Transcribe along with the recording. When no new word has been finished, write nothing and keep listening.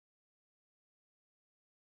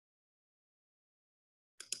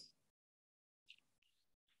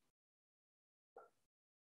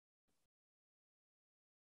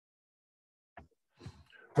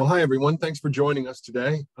Well, hi, everyone. Thanks for joining us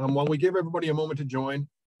today. While we give everybody a moment to join,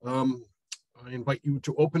 I invite you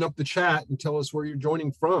to open up the chat and tell us where you're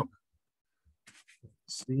joining from.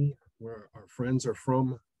 Let's see where our friends are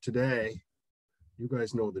from today. You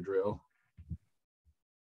guys know the drill.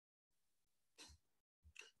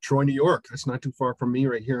 Troy, New York. That's not too far from me,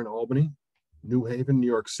 right here in Albany. New Haven, New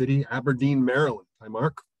York City. Aberdeen, Maryland. Hi,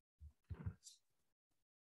 Mark.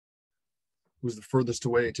 Who's the furthest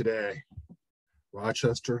away today?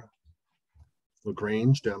 Rochester,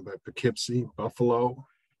 LaGrange down by Poughkeepsie, Buffalo,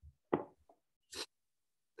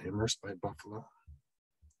 Amherst by Buffalo.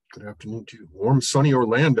 Good afternoon to you. Warm, sunny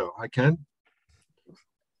Orlando. Hi, Ken.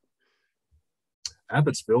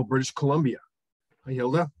 Abbotsville, British Columbia. Hi,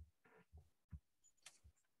 Hilda.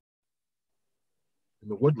 In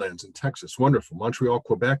the woodlands in Texas. Wonderful. Montreal,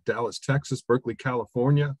 Quebec, Dallas, Texas, Berkeley,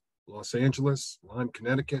 California, Los Angeles, Lyme,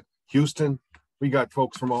 Connecticut, Houston. We got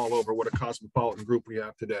folks from all over. What a cosmopolitan group we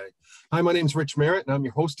have today. Hi, my name is Rich Merritt, and I'm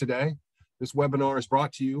your host today. This webinar is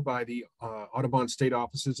brought to you by the Audubon State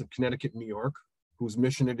Offices of Connecticut and New York, whose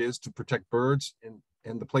mission it is to protect birds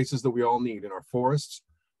and the places that we all need in our forests,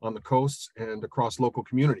 on the coasts, and across local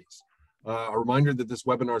communities. A reminder that this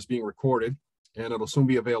webinar is being recorded, and it'll soon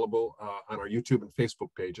be available on our YouTube and Facebook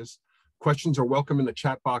pages. Questions are welcome in the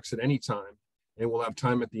chat box at any time, and we'll have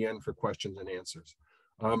time at the end for questions and answers.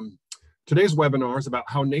 Today's webinar is about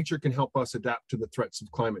how nature can help us adapt to the threats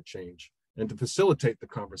of climate change. And to facilitate the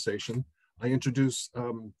conversation, I introduce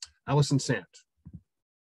Allison Sant.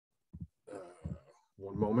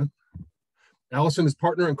 One moment. Allison is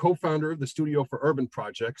partner and co-founder of the Studio for Urban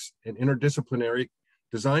Projects, an interdisciplinary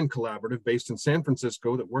design collaborative based in San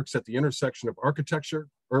Francisco that works at the intersection of architecture,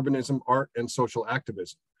 urbanism, art, and social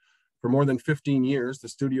activism. For more than 15 years, the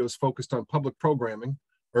studio is focused on public programming,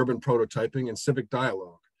 urban prototyping, and civic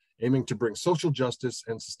dialogue, aiming to bring social justice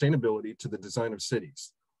and sustainability to the design of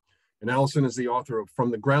cities. And Allison is the author of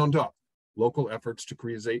From the Ground Up, Local Efforts to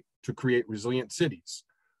Create Resilient Cities,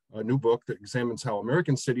 a new book that examines how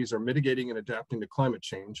American cities are mitigating and adapting to climate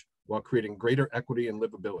change while creating greater equity and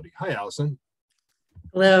livability. Hi, Allison.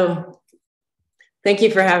 Hello. Thank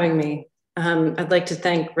you for having me. I'd like to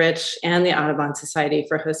thank Rich and the Audubon Society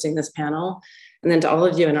for hosting this panel, and then to all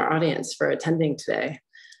of you in our audience for attending today.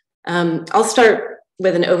 I'll start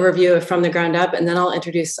with an overview of From the Ground Up, and then I'll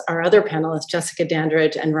introduce our other panelists, Jessica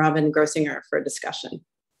Dandridge and Robin Grossinger, for a discussion.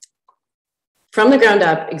 From the Ground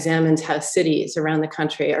Up examines how cities around the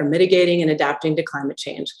country are mitigating and adapting to climate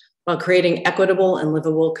change while creating equitable and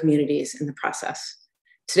livable communities in the process.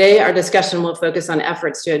 Today, our discussion will focus on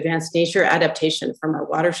efforts to advance nature adaptation from our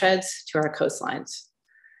watersheds to our coastlines.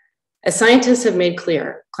 As scientists have made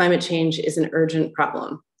clear, climate change is an urgent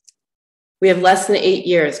problem. We have less than 8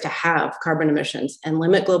 years to halve carbon emissions and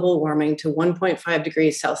limit global warming to 1.5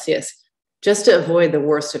 degrees Celsius just to avoid the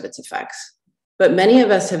worst of its effects. But many of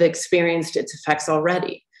us have experienced its effects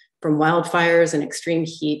already, from wildfires and extreme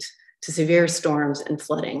heat to severe storms and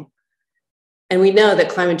flooding. And we know that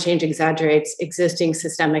climate change exaggerates existing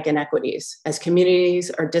systemic inequities as communities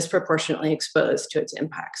are disproportionately exposed to its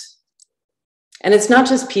impacts. And it's not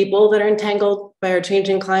just people that are entangled by our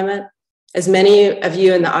changing climate. As many of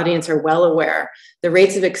you in the audience are well aware, the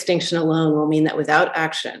rates of extinction alone will mean that without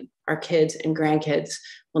action, our kids and grandkids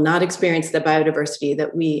will not experience the biodiversity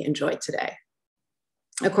that we enjoy today.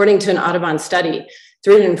 According to an Audubon study,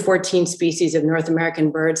 314 species of North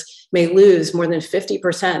American birds may lose more than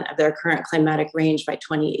 50% of their current climatic range by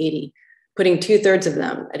 2080, putting 2/3 of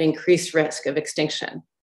them at increased risk of extinction.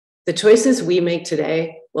 The choices we make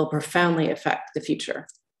today will profoundly affect the future.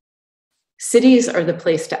 Cities are the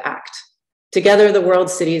place to act. Together, the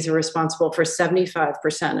world's cities are responsible for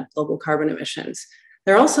 75% of global carbon emissions.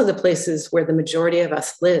 They're also the places where the majority of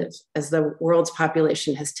us live as the world's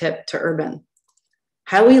population has tipped to urban.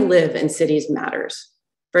 How we live in cities matters.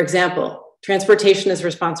 For example, transportation is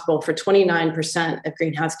responsible for 29% of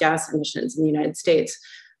greenhouse gas emissions in the United States,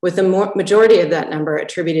 with the majority of that number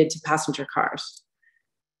attributed to passenger cars.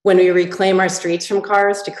 When we reclaim our streets from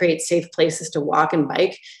cars to create safe places to walk and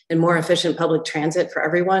bike and more efficient public transit for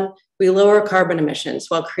everyone, we lower carbon emissions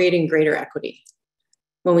while creating greater equity.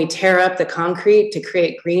 When we tear up the concrete to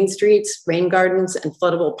create green streets, rain gardens, and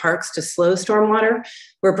floodable parks to slow stormwater,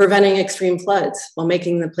 we're preventing extreme floods while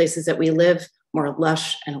making the places that we live more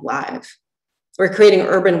lush and alive. We're creating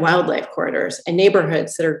urban wildlife corridors and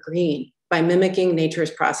neighborhoods that are green by mimicking nature's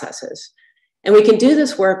processes. And we can do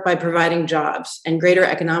this work by providing jobs and greater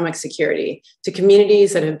economic security to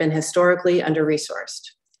communities that have been historically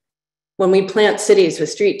under-resourced. When we plant cities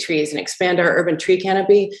with street trees and expand our urban tree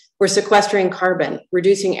canopy, we're sequestering carbon,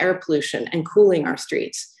 reducing air pollution, and cooling our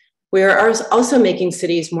streets. We are also making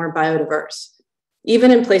cities more biodiverse.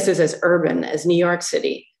 Even in places as urban as New York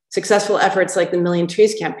City, successful efforts like the Million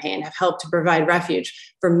Trees campaign have helped to provide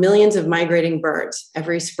refuge for millions of migrating birds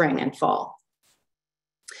every spring and fall.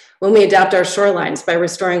 When we adapt our shorelines by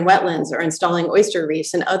restoring wetlands or installing oyster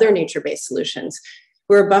reefs and other nature-based solutions,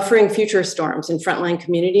 we're buffering future storms in frontline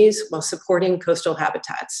communities while supporting coastal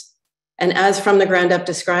habitats. And as From the Ground Up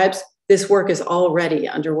describes, this work is already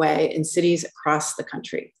underway in cities across the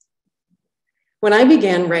country. When I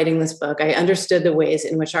began writing this book, I understood the ways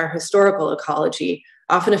in which our historical ecology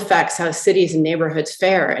often affects how cities and neighborhoods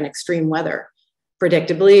fare in extreme weather.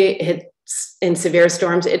 Predictably, in severe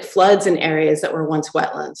storms, it floods in areas that were once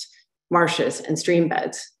wetlands, marshes, and stream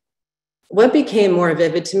beds. What became more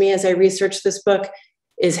vivid to me as I researched this book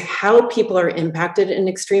is how people are impacted in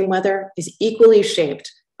extreme weather is equally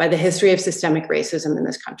shaped by the history of systemic racism in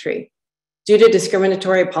this country. Due to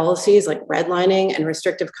discriminatory policies like redlining and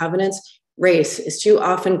restrictive covenants, race is too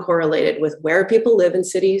often correlated with where people live in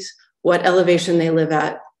cities, what elevation they live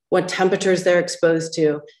at, what temperatures they're exposed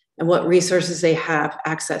to, and what resources they have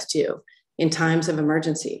access to in times of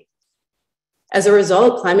emergency. As a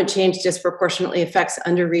result, climate change disproportionately affects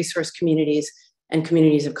under-resourced communities and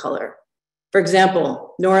communities of color. For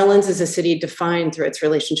example, New Orleans is a city defined through its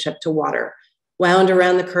relationship to water, wound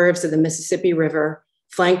around the curves of the Mississippi River,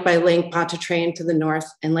 flanked by Lake Pontchartrain to the north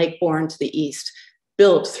and Lake Bourne to the east,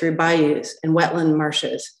 built through bayous and wetland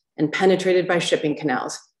marshes, and penetrated by shipping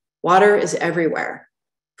canals. Water is everywhere.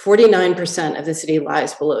 49% of the city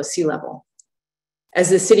lies below sea level. As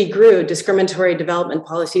the city grew, discriminatory development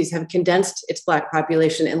policies have condensed its Black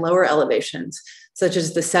population in lower elevations, such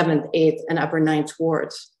as the 7th, 8th, and upper 9th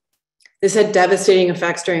wards. This had devastating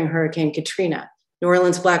effects during Hurricane Katrina. New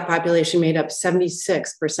Orleans' Black population made up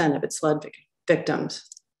 76% of its flood victims.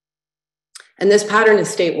 And this pattern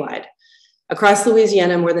is statewide. Across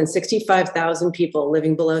Louisiana, more than 65,000 people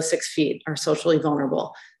living below 6 feet are socially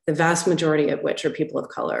vulnerable, the vast majority of which are people of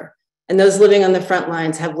color. And those living on the front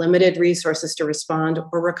lines have limited resources to respond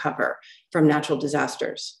or recover from natural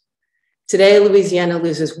disasters. Today, Louisiana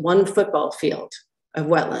loses 1 football field of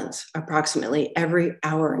wetlands approximately every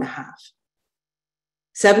hour and a half.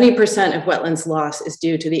 70% of wetlands loss is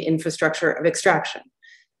due to the infrastructure of extraction.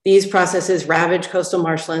 These processes ravage coastal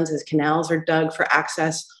marshlands as canals are dug for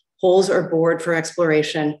access, holes are bored for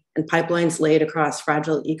exploration, and pipelines laid across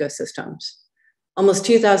fragile ecosystems. Almost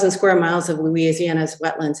 2,000 square miles of Louisiana's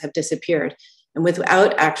wetlands have disappeared, and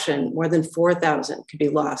without action, more than 4,000 could be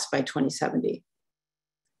lost by 2070.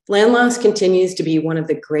 Land loss continues to be one of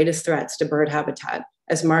the greatest threats to bird habitat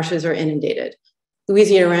as marshes are inundated.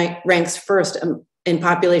 Louisiana ranks first in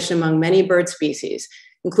population among many bird species,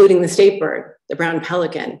 including the state bird, the brown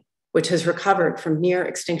pelican, which has recovered from near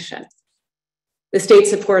extinction. The state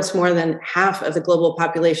supports more than half of the global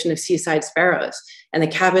population of seaside sparrows and the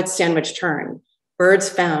Cabot's sandwich tern, birds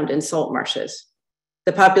found in salt marshes.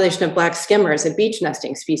 The population of black skimmers, a beach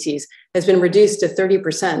nesting species, has been reduced to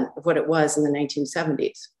 30% of what it was in the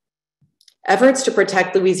 1970s. Efforts to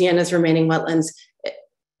protect Louisiana's remaining wetlands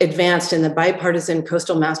advanced in the bipartisan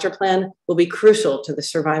Coastal Master Plan will be crucial to the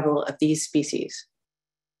survival of these species.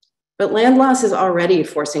 But land loss is already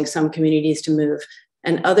forcing some communities to move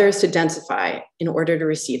and others to densify in order to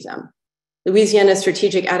receive them. Louisiana's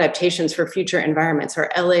Strategic Adaptations for Future Environments, or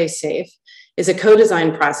LA SAFE, is a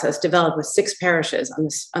co-design process developed with 6 parishes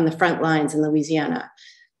on the front lines in Louisiana.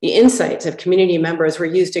 The insights of community members were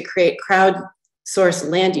used to create crowdsourced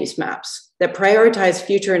land use maps that prioritize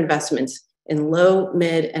future investments in low,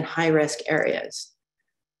 mid, and high-risk areas.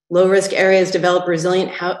 Low-risk areas develop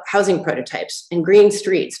resilient housing prototypes and green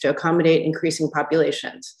streets to accommodate increasing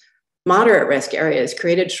populations. Moderate-risk areas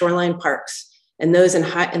created shoreline parks, and those in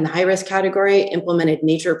the high-risk category implemented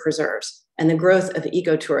nature preserves and the growth of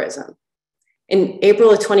ecotourism. In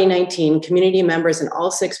April of 2019, community members in all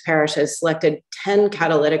 6 parishes selected 10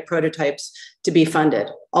 catalytic prototypes to be funded,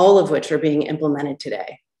 all of which are being implemented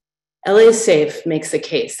today. LA SAFE makes the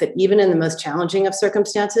case that even in the most challenging of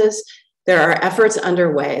circumstances, there are efforts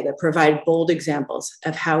underway that provide bold examples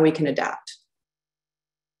of how we can adapt.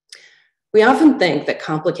 We often think that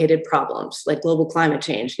complicated problems like global climate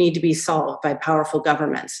change need to be solved by powerful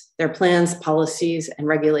governments, their plans, policies, and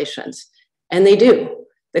regulations. And they do.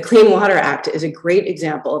 The Clean Water Act is a great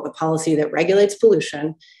example of a policy that regulates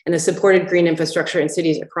pollution and has supported green infrastructure in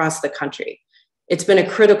cities across the country. It's been a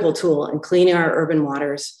critical tool in cleaning our urban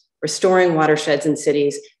waters, restoring watersheds in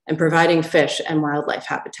cities, and providing fish and wildlife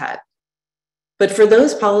habitat. But for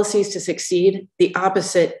those policies to succeed, the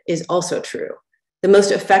opposite is also true. The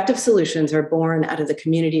most effective solutions are born out of the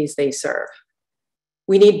communities they serve.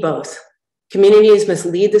 We need both. Communities must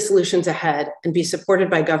lead the solutions ahead and be supported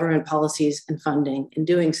by government policies and funding in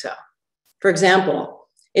doing so. For example,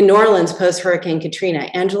 in New Orleans post-Hurricane Katrina,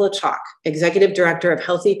 Angela Chalk, Executive Director of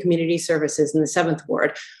Healthy Community Services in the 7th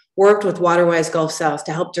Ward, worked with Waterwise Gulf South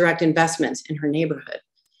to help direct investments in her neighborhood.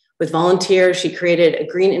 With volunteers, she created a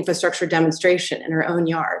green infrastructure demonstration in her own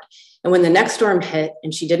yard. And when the next storm hit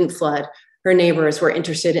and she didn't flood, her neighbors were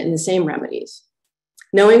interested in the same remedies.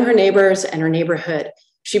 Knowing her neighbors and her neighborhood,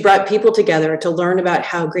 she brought people together to learn about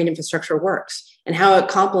how green infrastructure works and how it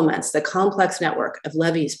complements the complex network of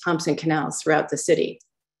levees, pumps, and canals throughout the city.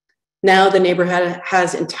 Now the neighborhood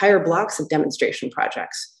has entire blocks of demonstration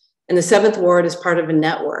projects, and the 7th Ward is part of a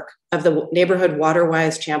network of the Neighborhood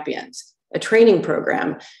Waterwise Champions, a training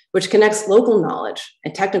program which connects local knowledge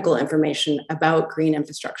and technical information about green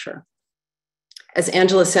infrastructure. As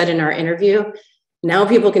Angela said in our interview, now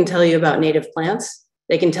people can tell you about native plants.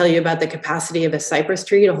 They can tell you about the capacity of a cypress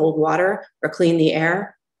tree to hold water or clean the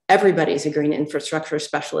air. Everybody's a green infrastructure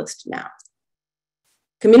specialist now.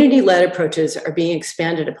 Community-led approaches are being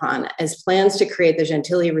expanded upon as plans to create the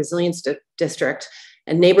Gentilly Resilience District,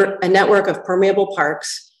 a network of permeable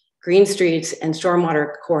parks, green streets, and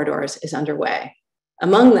stormwater corridors is underway.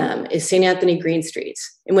 Among them is St. Anthony Green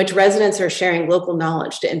Streets, in which residents are sharing local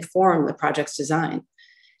knowledge to inform the project's design.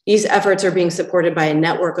 These efforts are being supported by a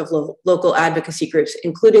network of local advocacy groups,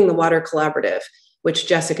 including the Water Collaborative, which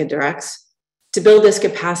Jessica directs, to build this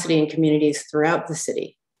capacity in communities throughout the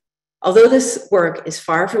city. Although this work is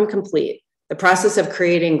far from complete, the process of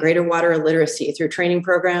creating greater water literacy through training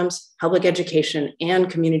programs, public education, and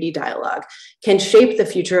community dialogue can shape the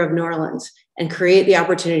future of New Orleans and create the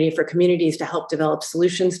opportunity for communities to help develop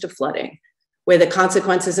solutions to flooding, weigh the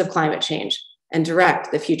consequences of climate change, and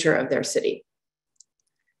direct the future of their city.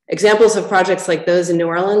 Examples of projects like those in New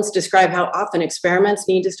Orleans describe how often experiments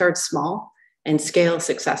need to start small and scale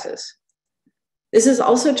successes. This is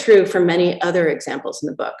also true for many other examples in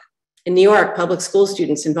the book. In New York, public school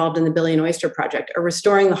students involved in the Billion Oyster Project are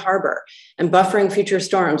restoring the harbor and buffering future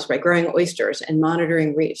storms by growing oysters and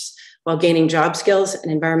monitoring reefs while gaining job skills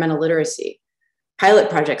and environmental literacy. Pilot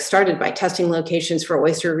projects started by testing locations for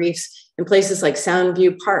oyster reefs in places like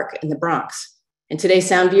Soundview Park in the Bronx. And today,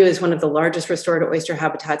 Soundview is one of the largest restored oyster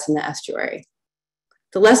habitats in the estuary.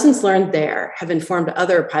 The lessons learned there have informed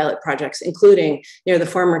other pilot projects, including near the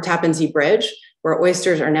former Tappan Zee Bridge, where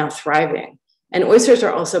oysters are now thriving. And oysters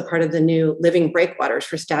are also part of the new living breakwaters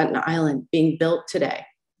for Staten Island being built today.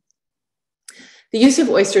 The use of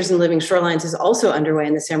oysters in living shorelines is also underway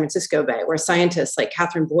in the San Francisco Bay, where scientists like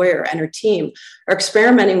Catherine Boyer and her team are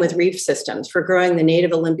experimenting with reef systems for growing the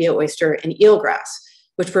native Olympia oyster and eelgrass,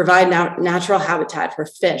 which provide natural habitat for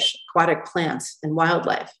fish, aquatic plants, and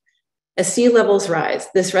wildlife. As sea levels rise,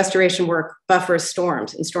 this restoration work buffers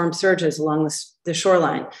storms and storm surges along the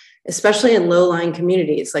shoreline, especially in low-lying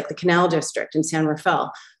communities like the Canal District in San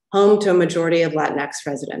Rafael, home to a majority of Latinx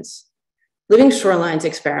residents. Living shorelines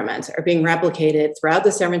experiments are being replicated throughout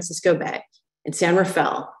the San Francisco Bay in San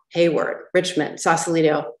Rafael, Hayward, Richmond,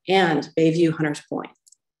 Sausalito, and Bayview Hunters Point.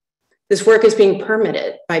 This work is being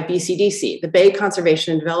permitted by BCDC, the Bay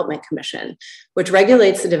Conservation and Development Commission, which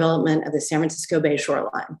regulates the development of the San Francisco Bay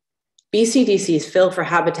shoreline. BCDC's Fill for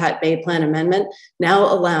Habitat Bay Plan Amendment now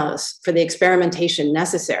allows for the experimentation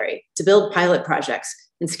necessary to build pilot projects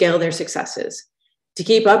and scale their successes. To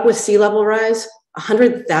keep up with sea level rise,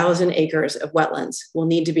 100,000 acres of wetlands will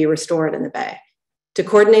need to be restored in the Bay. To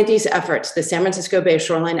coordinate these efforts, the San Francisco Bay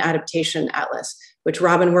Shoreline Adaptation Atlas, which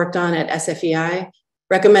Robin worked on at SFEI,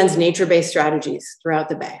 recommends nature-based strategies throughout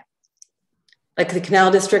the Bay. Like the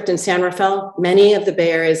Canal District in San Rafael, many of the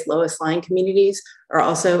Bay Area's lowest lying communities are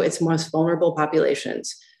also its most vulnerable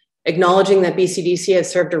populations. Acknowledging that BCDC has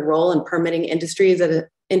served a role in permitting industries that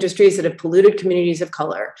have polluted communities of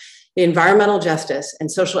color, the Environmental Justice and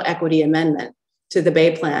Social Equity Amendment to the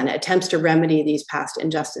Bay Plan attempts to remedy these past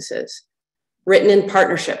injustices. Written in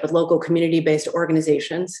partnership with local community-based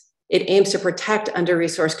organizations, it aims to protect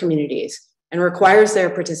under-resourced communities and requires their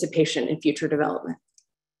participation in future development.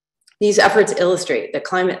 These efforts illustrate that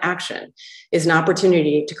climate action is an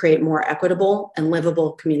opportunity to create more equitable and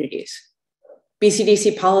livable communities.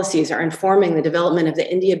 BCDC policies are informing the development of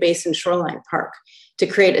the India Basin Shoreline Park to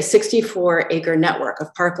create a 64-acre network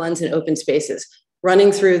of parklands and open spaces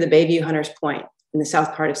running through the Bayview Hunters Point in the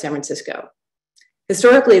south part of San Francisco.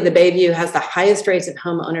 Historically, the Bayview has the highest rates of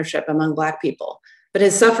home ownership among Black people, but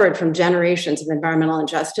has suffered from generations of environmental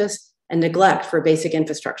injustice and neglect for basic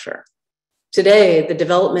infrastructure. Today, the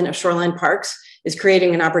development of shoreline parks is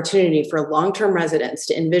creating an opportunity for long-term residents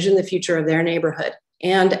to envision the future of their neighborhood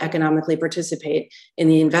and economically participate in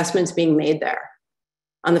the investments being made there.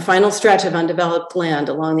 On the final stretch of undeveloped land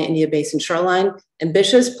along the India Basin shoreline,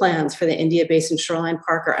 ambitious plans for the India Basin Shoreline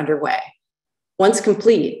Park are underway. Once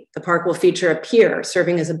complete, the park will feature a pier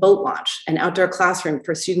serving as a boat launch, an outdoor classroom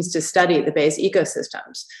for students to study the bay's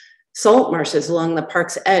ecosystems. Salt marshes along the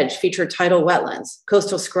park's edge feature tidal wetlands,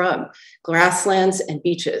 coastal scrub, grasslands, and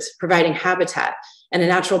beaches, providing habitat and a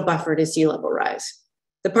natural buffer to sea level rise.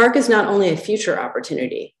 The park is not only a future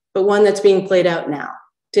opportunity, but one that's being played out now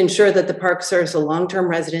to ensure that the park serves the long-term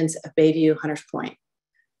residents of Bayview Hunters Point.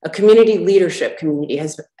 A community leadership community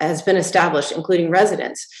has been established, including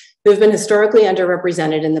residents who have been historically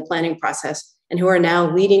underrepresented in the planning process and who are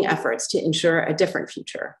now leading efforts to ensure a different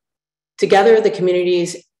future. Together, the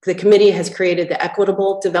committee has created the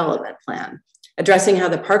Equitable Development Plan, addressing how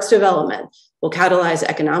the park's development will catalyze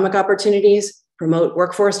economic opportunities, promote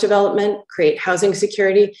workforce development, create housing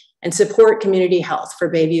security, and support community health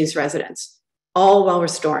for Bayview's residents, all while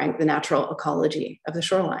restoring the natural ecology of the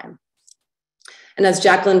shoreline. And as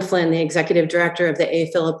Jacqueline Flynn, the executive director of the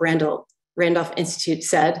A. Philip Randolph Institute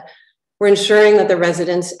said, we're ensuring that the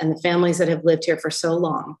residents and the families that have lived here for so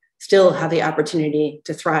long still have the opportunity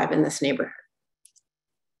to thrive in this neighborhood.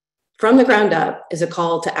 From the ground up is a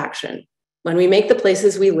call to action. When we make the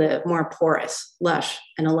places we live more porous, lush,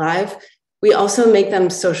 and alive, we also make them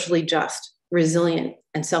socially just, resilient,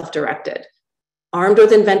 and self-directed. Armed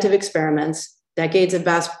with inventive experiments, decades of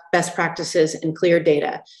best practices, and clear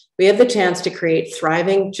data, we have the chance to create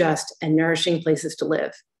thriving, just, and nourishing places to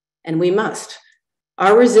live. And we must.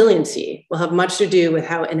 Our resiliency will have much to do with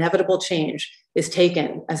how inevitable change is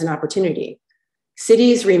taken as an opportunity.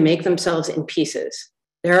 Cities remake themselves in pieces.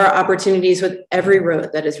 There are opportunities with every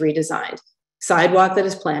road that is redesigned, sidewalk that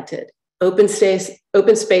is planted, open space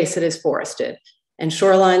that is forested, and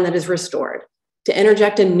shoreline that is restored, to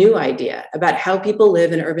interject a new idea about how people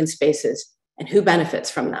live in urban spaces and who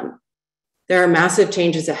benefits from them. There are massive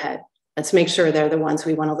changes ahead. Let's make sure they're the ones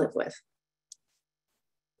we want to live with.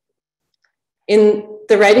 In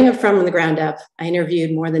the writing of From the Ground Up, I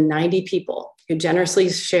interviewed more than 90 people who generously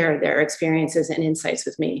shared their experiences and insights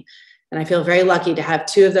with me. And I feel very lucky to have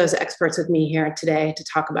two of those experts with me here today to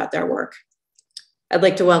talk about their work. I'd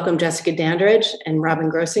like to welcome Jessica Dandridge and Robin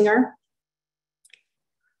Grossinger.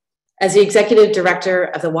 As the executive director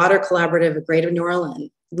of the Water Collaborative of Greater New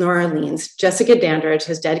Orleans, Jessica Dandridge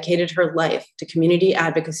has dedicated her life to community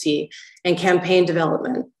advocacy and campaign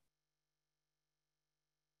development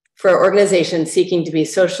for organizations seeking to be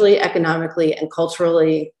socially, economically, and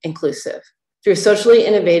culturally inclusive. Through socially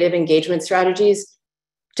innovative engagement strategies,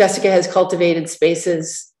 Jessica has cultivated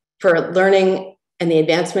spaces for learning and the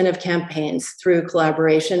advancement of campaigns through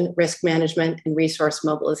collaboration, risk management, and resource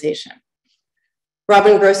mobilization.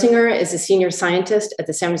 Robin Grossinger is a senior scientist at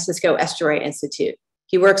the San Francisco Estuary Institute.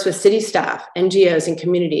 He works with city staff, NGOs, and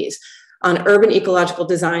communities on urban ecological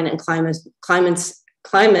design and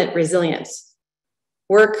climate resilience.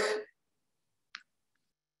 Work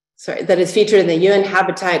that is featured in the UN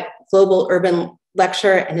Habitat Global Urban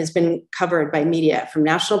Lecture and has been covered by media from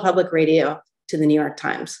National Public Radio to the New York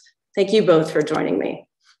Times. Thank you both for joining me.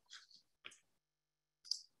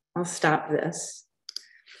 I'll stop this.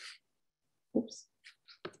 Oops.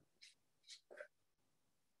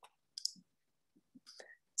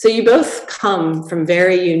 So you both come from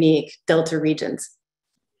very unique Delta regions.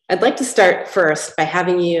 I'd like to start first by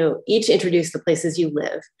having you each introduce the places you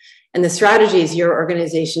live and the strategies your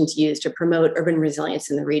organizations use to promote urban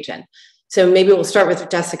resilience in the region. So maybe we'll start with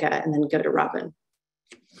Jessica and then go to Robin.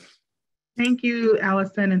 Thank you,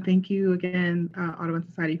 Allison, and thank you again, Audubon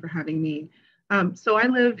Society, for having me. So I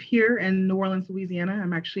live here in New Orleans, Louisiana.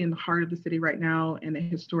 I'm actually in the heart of the city right now in a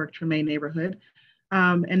historic Treme neighborhood.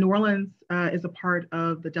 And New Orleans is a part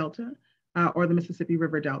of the Delta, or the Mississippi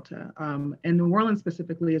River Delta. And New Orleans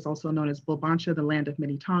specifically is also known as Bulbancha, the land of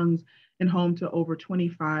many tongues, and home to over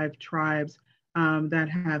 25 tribes that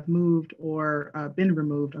have moved or been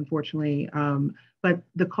removed, unfortunately. But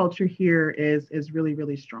the culture here is really,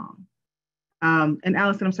 really strong. And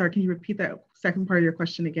Allison, I'm sorry, can you repeat that second part of your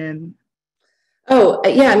question again? Oh,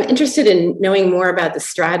 yeah, I'm interested in knowing more about the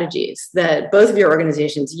strategies that both of your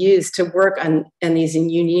organizations use to work on these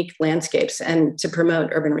unique landscapes and to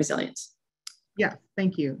promote urban resilience. Yeah,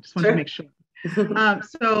 thank you. Just wanted to make sure.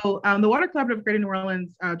 The Water Collaborative of Greater New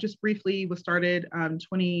Orleans, just briefly, was started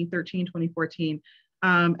 2013, 2014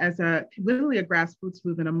 as literally a grassroots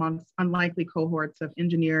movement amongst unlikely cohorts of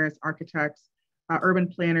engineers, architects, urban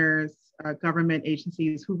planners, government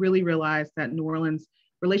agencies who really realized that New Orleans'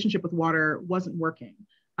 relationship with water wasn't working.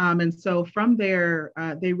 And so from there,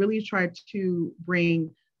 they really tried to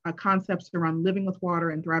bring concepts around living with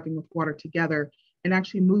water and thriving with water together and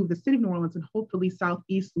actually move the city of New Orleans and hopefully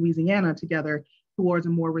Southeast Louisiana together towards a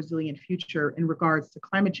more resilient future in regards to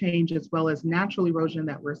climate change, as well as natural erosion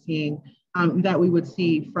that we're seeing, that we would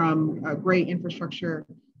see from great infrastructure,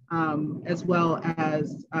 as well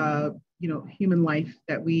as human life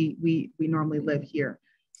that we normally live here.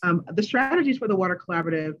 The strategies for the Water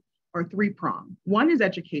Collaborative are three-pronged. One is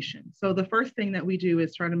education. So the first thing that we do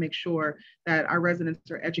is try to make sure that our residents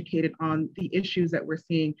are educated on the issues that we're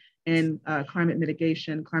seeing in climate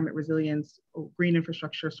mitigation, climate resilience, green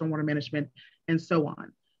infrastructure, stormwater management, and so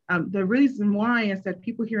on. The reason why is that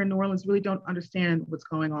people here in New Orleans really don't understand what's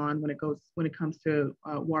going on when it comes to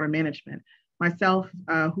water management. Myself,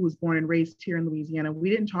 who was born and raised here in Louisiana, we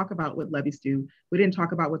didn't talk about what levees do. We didn't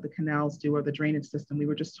talk about what the canals do or the drainage system. We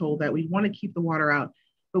were just told that we want to keep the water out,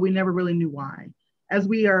 but we never really knew why. As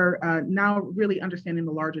we are now really understanding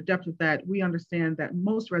the larger depth of that, we understand that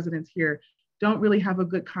most residents here don't really have a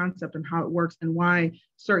good concept on how it works and why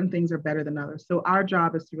certain things are better than others. So our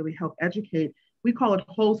job is to really help educate. We call it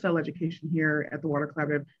wholesale education here at the Water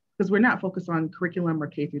Collaborative, because we're not focused on curriculum or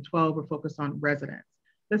K through 12, we're focused on residents.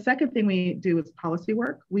 The second thing we do is policy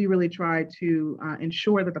work. We really try to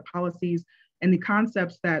ensure that the policies and the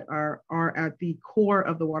concepts that are at the core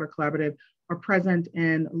of the Water Collaborative are present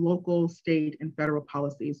in local, state, and federal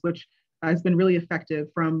policies, which has been really effective,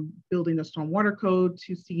 from building the Stormwater Code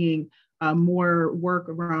to seeing more work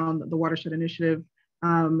around the Watershed Initiative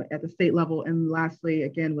at the state level. And lastly,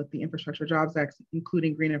 again, with the Infrastructure Jobs Act,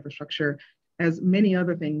 including green infrastructure, as many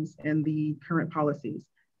other things in the current policies.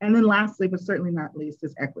 And then lastly, but certainly not least,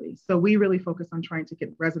 is equity. So we really focus on trying to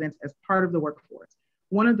get residents as part of the workforce.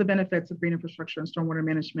 One of the benefits of green infrastructure and stormwater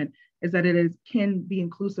management is that it can be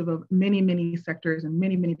inclusive of many, many sectors and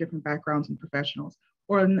many, many different backgrounds and professionals,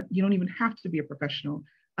 or you don't even have to be a professional.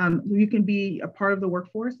 You can be a part of the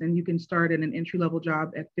workforce, and you can start in an entry-level job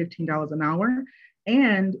at $15 an hour.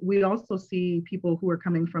 And we also see people who are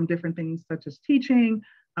coming from different things such as teaching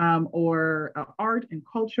or art and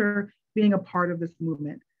culture being a part of this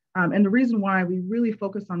movement. And the reason why we really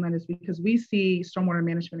focus on that is because we see stormwater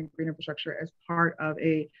management and green infrastructure as part of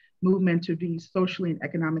a movement to be socially and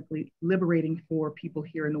economically liberating for people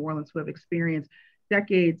here in New Orleans who have experienced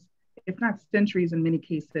decades, if not centuries in many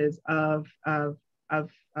cases, of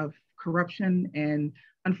corruption and,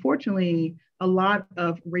 unfortunately, a lot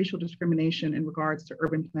of racial discrimination in regards to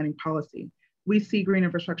urban planning policy. We see green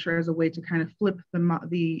infrastructure as a way to kind of flip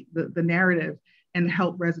the narrative and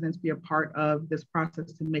help residents be a part of this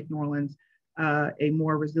process to make New Orleans a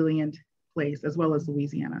more resilient place, as well as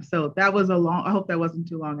Louisiana. So that was I hope that wasn't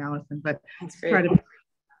too long, Allison, but try to.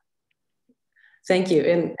 Thank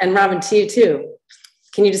you. And Robin, to you too.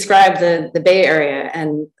 Can you describe the Bay Area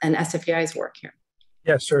and SFEI's work here?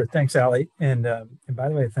 Yeah, sure. Thanks, Allie. And by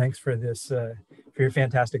the way, thanks for this, for your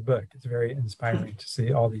fantastic book. It's very inspiring to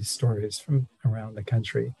see all these stories from around the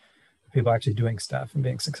country, people actually doing stuff and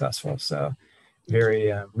being successful. So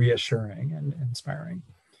very reassuring and inspiring.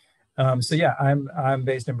 So yeah, I'm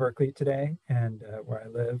based in Berkeley today, and where I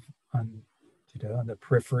live on the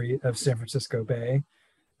periphery of San Francisco Bay.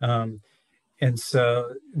 And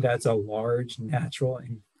so that's a large, natural,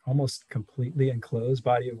 and almost completely enclosed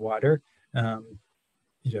body of water,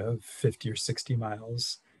 50 or 60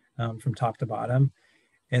 miles from top to bottom.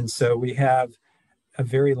 And so we have a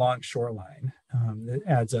very long shoreline that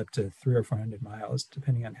adds up to 300 or 400 miles,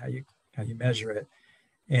 depending on how you measure it.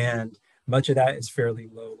 And much of that is fairly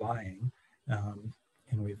low lying. And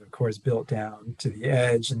we've, of course, built down to the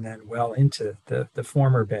edge and then well into the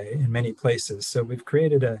former bay in many places. So we've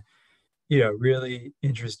created a really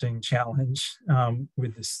interesting challenge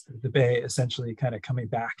with the bay essentially kind of coming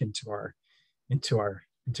back into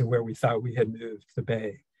where we thought we had moved the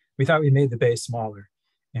bay. We thought we made the bay smaller,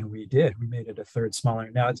 and we did. We made it a third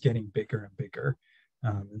smaller. Now it's getting bigger and bigger.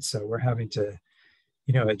 And so we're having to,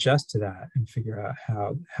 adjust to that and figure out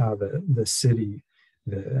how the city,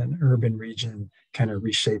 an urban region, kind of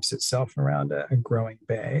reshapes itself around a growing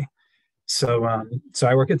bay. So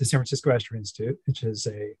I work at the San Francisco Estuary Institute, which is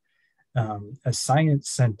a science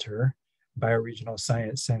center, bioregional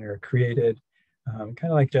science center, created kind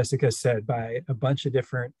of like Jessica said, by a bunch of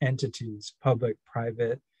different entities, public,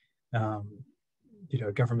 private,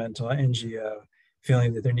 governmental, NGO,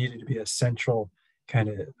 feeling that there needed to be a central kind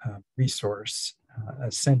of resource,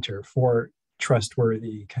 a center for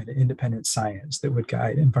trustworthy kind of independent science that would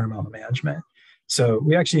guide environmental management. So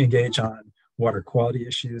we actually engage on water quality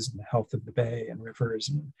issues and the health of the bay and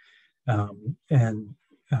rivers, and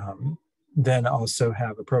then also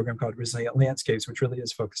have a program called Resilient Landscapes, which really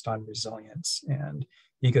is focused on resilience and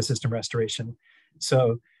ecosystem restoration.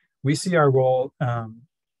 So we see our role,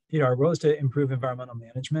 our role is to improve environmental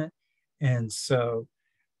management. And so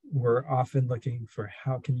we're often looking for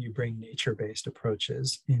how can you bring nature-based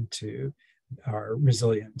approaches into our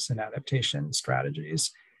resilience and adaptation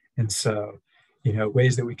strategies. And so,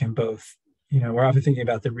 ways that we can both, we're often thinking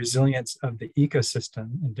about the resilience of the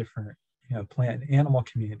ecosystem in different, plant and animal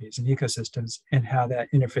communities and ecosystems, and how that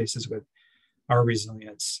interfaces with our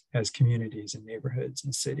resilience as communities and neighborhoods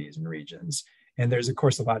and cities and regions. And there's, of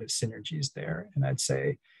course, a lot of synergies there. And I'd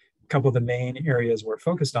say a couple of the main areas we're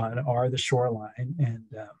focused on are the shoreline and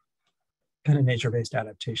kind of nature-based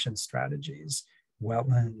adaptation strategies,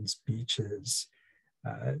 wetlands, beaches,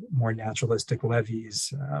 more naturalistic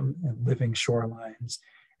levees, and living shorelines.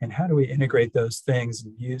 And how do we integrate those things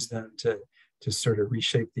and use them to sort of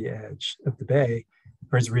reshape the edge of the bay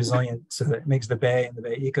towards resilient, so that it makes the bay and the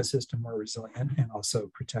bay ecosystem more resilient and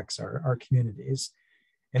also protects our communities.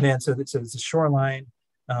 And then so it's the shoreline,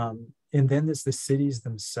 and then there's the cities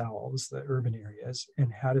themselves, the urban areas,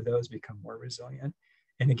 and how do those become more resilient?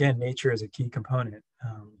 And again, nature is a key component,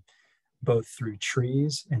 both through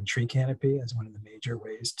trees and tree canopy as one of the major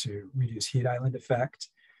ways to reduce heat island effect.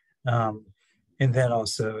 And then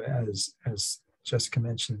also, as Jessica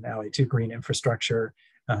mentioned, Allie, to green infrastructure,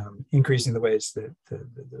 increasing the ways that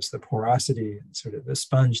there's the porosity and sort of the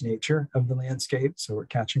sponge nature of the landscape. So we're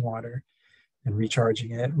catching water and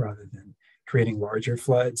recharging it rather than creating larger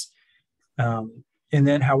floods. And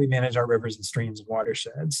then how we manage our rivers and streams and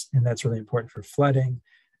watersheds. And that's really important for flooding,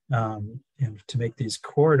 and to make these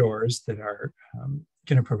corridors that are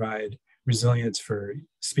going to provide resilience for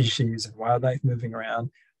species and wildlife moving around,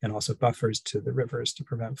 and also buffers to the rivers to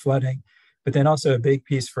prevent flooding. But then also a big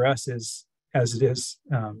piece for us is, as it is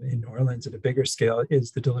in New Orleans at a bigger scale,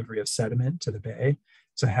 is the delivery of sediment to the bay.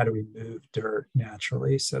 So how do we move dirt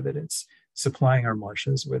naturally so that it's supplying our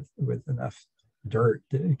marshes with enough dirt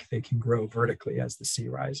that they can grow vertically as the sea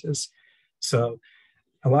rises? So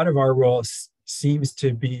a lot of our role seems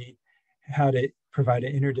to be how to provide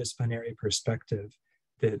an interdisciplinary perspective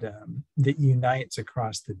that unites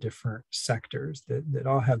across the different sectors that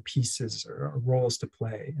all have pieces or roles to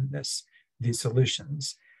play in these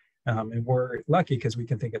solutions. And we're lucky because we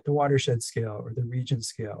can think at the watershed scale or the region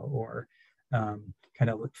scale, or kind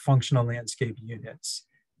of functional landscape units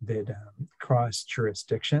that cross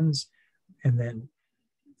jurisdictions, and then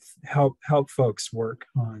help folks work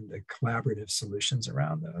on the collaborative solutions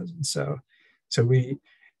around those. And so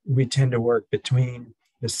we tend to work between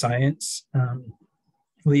the science,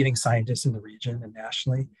 leading scientists in the region and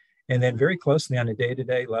nationally, and then very closely on a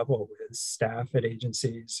day-to-day level with staff at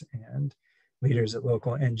agencies and leaders at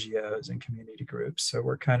local NGOs and community groups. So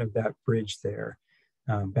we're kind of that bridge there,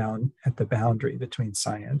 bound at the boundary between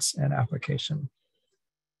science and application.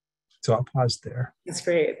 So I'll pause there. That's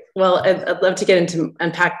great. Well, I'd love to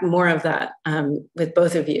unpack more of that with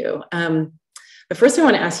both of you. But first I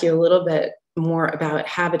want to ask you a little bit more about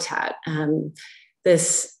habitat.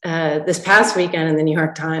 This past weekend in the New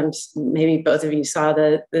York Times, maybe both of you saw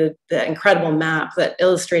the incredible map that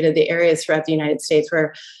illustrated the areas throughout the United States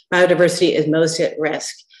where biodiversity is most at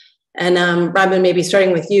risk. And Robin, maybe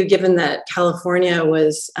starting with you, given that California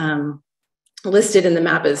was listed in the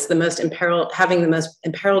map as the most imperiled, having the most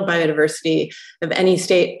imperiled biodiversity of any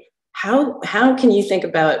state, how can you think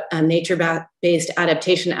about nature-based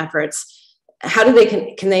adaptation efforts? How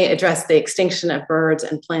do can they address the extinction of birds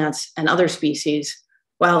and plants and other species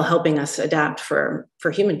while helping us adapt for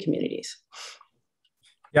human communities?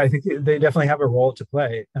 Yeah, I think they definitely have a role to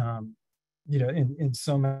play, in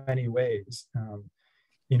so many ways.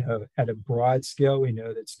 At a broad scale, we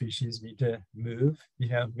know that species need to move.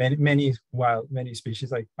 Many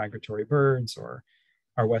species like migratory birds or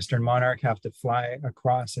our Western monarch have to fly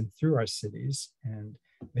across and through our cities, and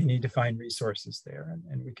they need to find resources there,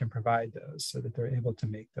 and we can provide those so that they're able to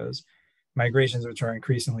make those migrations, which are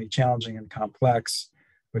increasingly challenging and complex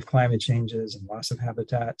with climate changes and loss of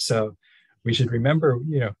habitat. So we should remember,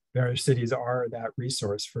 our cities are that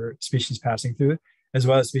resource for species passing through, as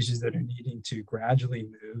well as species that are needing to gradually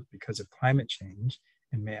move because of climate change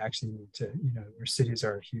and may actually need to, where cities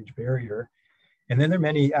are a huge barrier. And then there are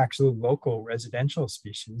many actual local residential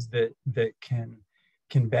species that can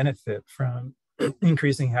benefit from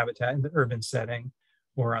increasing habitat in the urban setting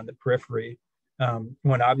or on the periphery.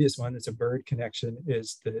 One obvious one that's a bird connection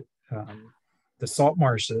is that the salt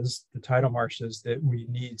marshes, the tidal marshes that we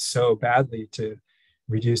need so badly to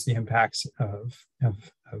reduce the impacts of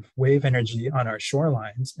wave energy on our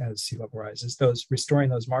shorelines as sea level rises. Restoring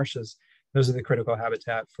those marshes, those are the critical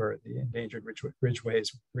habitat for the endangered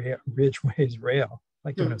ridgeways rail,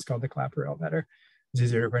 like it's called the clapper rail better. It's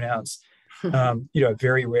easier to pronounce. A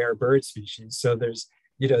very rare bird species. So there's,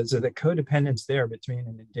 so the codependence there between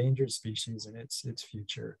an endangered species and its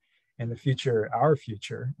future, And the future, our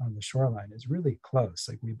future on the shoreline is really close.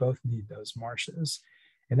 Like we both need those marshes.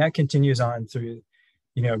 And that continues on through,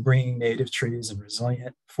 bringing native trees and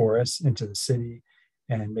resilient forests into the city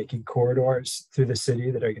and making corridors through the city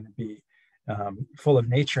that are going to be full of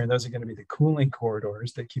nature. And those are going to be the cooling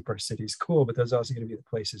corridors that keep our cities cool, but those are also going to be the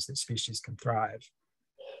places that species can thrive.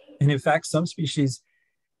 And in fact, some species,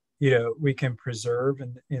 we can preserve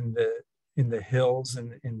in the hills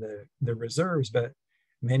and in the reserves, but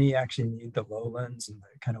many actually need the lowlands and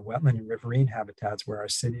the kind of wetland and riverine habitats where our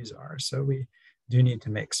cities are. So we do need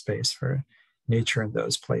to make space for nature in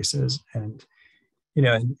those places. And,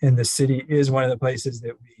 and the city is one of the places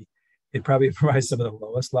that it probably provides some of the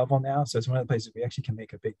lowest level now. So it's one of the places we actually can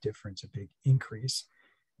make a big difference, a big increase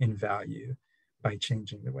in value by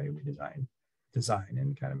changing the way we design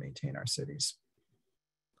and kind of maintain our cities.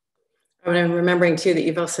 I'm remembering too that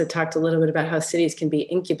you've also talked a little bit about how cities can be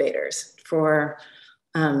incubators for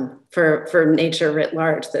nature writ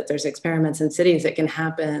large, that there's experiments in cities that can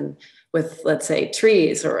happen with, let's say,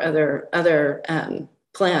 trees or other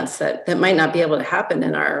plants that might not be able to happen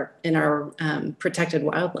in our protected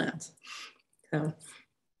wildlands. So.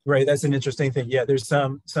 Right, that's an interesting thing. Yeah, there's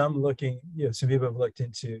some looking, some people have looked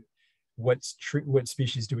into what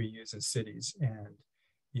species do we use as cities,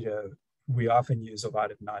 and we often use a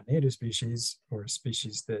lot of non-native species or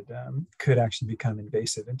species that could actually become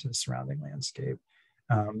invasive into the surrounding landscape.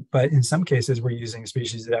 But in some cases, we're using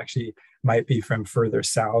species that actually might be from further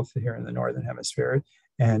south here in the Northern Hemisphere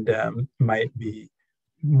and might be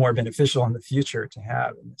more beneficial in the future to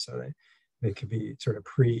have. And so they could be sort of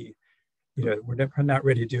we're not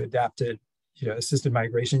ready to do adapted, assisted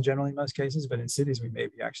migration generally in most cases, but in cities, we may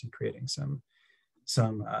be actually creating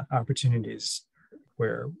some opportunities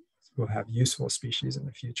where we'll have useful species in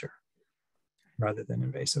the future rather than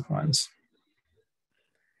invasive ones.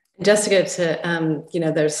 Jessica,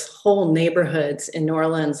 there's whole neighborhoods in New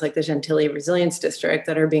Orleans, like the Gentilly Resilience District,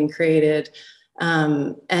 that are being created,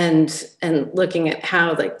 and looking at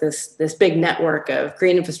how like this big network of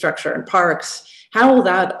green infrastructure and parks, how will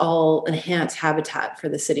that all enhance habitat for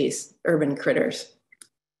the city's urban critters?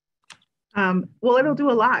 Well, it'll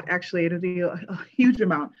do a lot, actually. It'll do a huge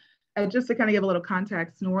amount. Just to kind of give a little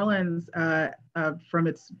context, New Orleans, from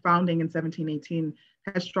its founding in 1718,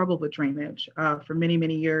 has struggled with drainage. For many,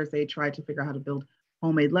 many years, they tried to figure out how to build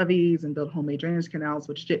homemade levees and build homemade drainage canals,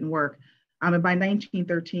 which didn't work. And by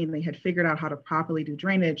 1913, they had figured out how to properly do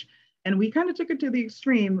drainage. And we kind of took it to the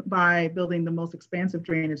extreme by building the most expansive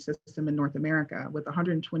drainage system in North America, with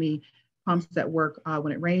 120 pumps that work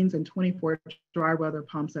when it rains and 24 dry weather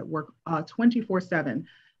pumps that work 24/7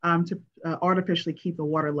 to artificially keep the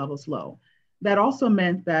water levels low. That also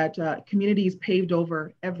meant that communities paved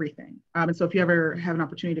over everything. And so if you ever have an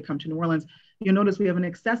opportunity to come to New Orleans, you'll notice we have an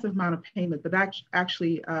excessive amount of pavement, but that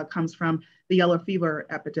actually comes from the yellow fever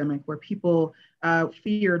epidemic, where people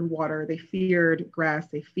feared water, they feared grass,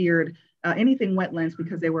 they feared anything wetlands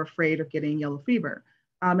because they were afraid of getting yellow fever.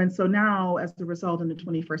 And so now, as a result, in the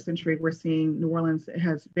 21st century, we're seeing New Orleans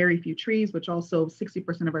has very few trees, which also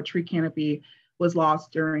 60% of our tree canopy was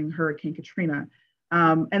lost during Hurricane Katrina.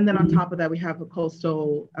 And then on top of that, we have a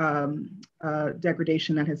coastal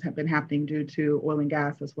degradation that has been happening due to oil and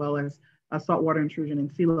gas, as well as saltwater intrusion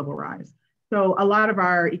and sea level rise. So a lot of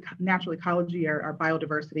our natural ecology, our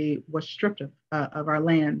biodiversity, was stripped of our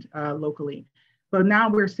land locally. But now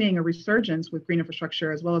we're seeing a resurgence with green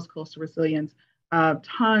infrastructure as well as coastal resilience,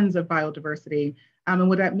 tons of biodiversity. And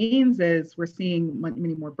what that means is we're seeing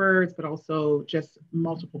many more birds, but also just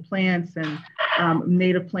multiple plants and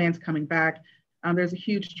native plants coming back. There's a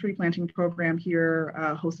huge tree planting program here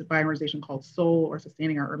hosted by an organization called SOUL, or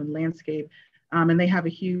Sustaining Our Urban Landscape. And they have a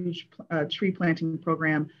huge tree planting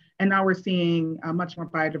program. And now we're seeing much more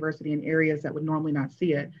biodiversity in areas that would normally not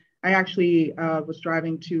see it. I actually was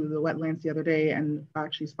driving to the wetlands the other day and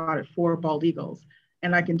actually spotted 4 bald eagles.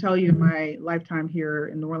 And I can tell you in my lifetime here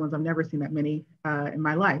in New Orleans, I've never seen that many in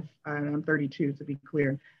my life. And I'm 32, to be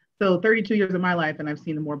clear. So 32 years of my life, and I've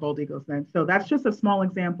seen more bald eagles then. So that's just a small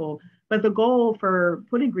example. But the goal for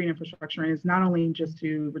putting green infrastructure in is not only just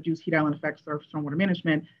to reduce heat island effects or stormwater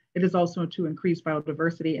management, it is also to increase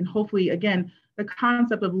biodiversity. And hopefully, again, the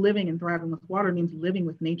concept of living and thriving with water means living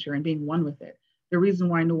with nature and being one with it. The reason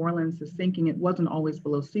why New Orleans is sinking, it wasn't always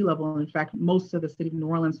below sea level. In fact, most of the city of New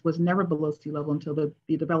Orleans was never below sea level until the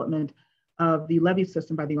development of the levee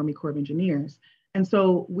system by the Army Corps of Engineers. And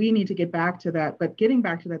so we need to get back to that. But getting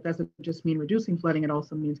back to that doesn't just mean reducing flooding, it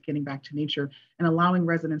also means getting back to nature and allowing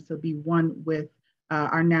residents to be one with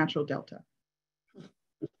our natural delta.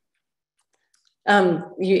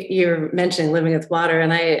 You're mentioning living with water,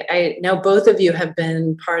 and I know both of you have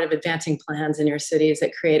been part of advancing plans in your cities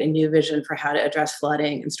that create a new vision for how to address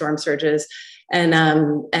flooding and storm surges. And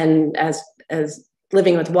as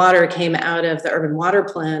living with water came out of the urban water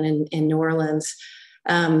plan in New Orleans,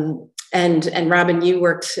 and Robin, you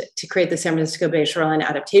worked to create the San Francisco Bay Shoreline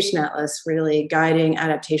Adaptation Atlas, really guiding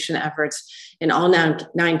adaptation efforts in all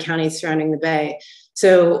nine counties surrounding the Bay.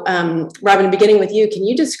 So Robin, beginning with you, can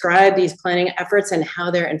you describe these planning efforts and how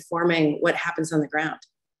they're informing what happens on the ground?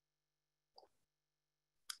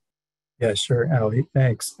 Yeah, sure, Ali,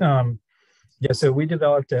 thanks. Yeah, so we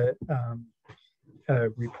developed a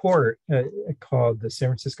report called the San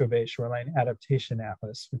Francisco Bay Shoreline Adaptation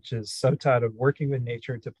Atlas, which is subtitled Working with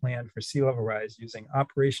Nature to Plan for Sea Level Rise Using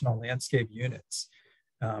Operational Landscape Units.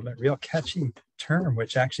 A real catchy term,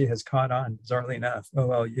 which actually has caught on, bizarrely enough,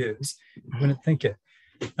 OLUs. You wouldn't think it.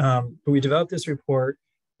 But we developed this report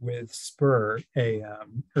with SPUR, a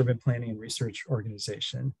urban planning and research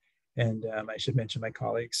organization. And I should mention my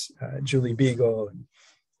colleagues, Julie Beagle and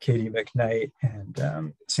Katie McKnight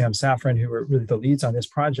and Sam Saffron, who were really the leads on this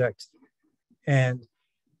project. And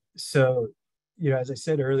so, as I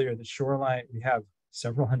said earlier, the shoreline, we have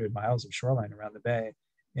several hundred miles of shoreline around the Bay,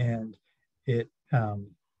 and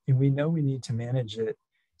and we know we need to manage it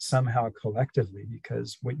somehow collectively,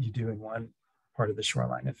 because what you do in one part of the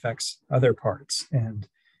shoreline affects other parts. And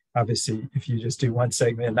obviously, if you just do one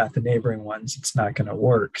segment and not the neighboring ones, it's not going to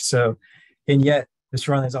work. So, and yet the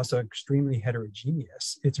shoreline is also extremely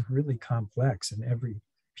heterogeneous. It's really complex, and every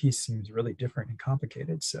piece seems really different and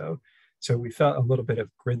complicated. So we felt a little bit of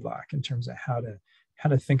gridlock in terms of how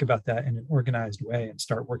to think about that in an organized way and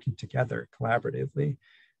start working together collaboratively.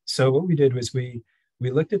 So what we did was we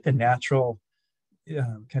looked at the natural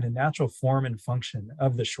natural form and function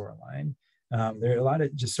of the shoreline. There are a lot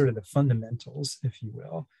of just sort of the fundamentals, if you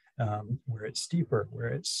will, where it's steeper, where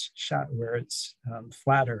it's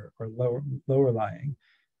flatter or lower lying,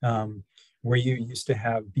 where you used to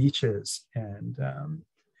have beaches and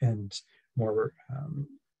more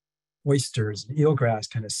oysters and eelgrass,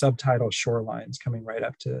 kind of subtidal shorelines coming right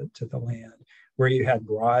up to the land, where you had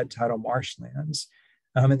broad tidal marshlands.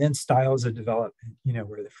 And then styles of development,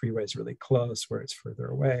 where the freeway is really close, where it's further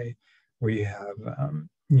away, where you have,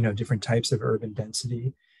 different types of urban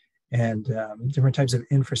density and different types of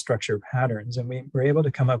infrastructure patterns. And we were able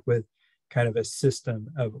to come up with kind of a system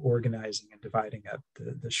of organizing and dividing up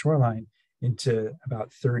the shoreline into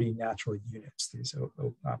about 30 natural units, these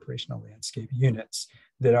operational landscape units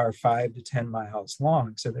that are 5 to 10 miles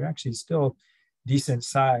long. So they're actually still decent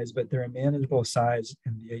size, but they're a manageable size.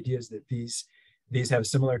 And the idea is that these have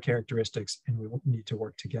similar characteristics, and we need to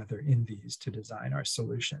work together in these to design our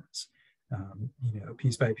solutions,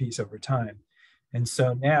 piece by piece over time. And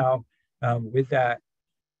so now with that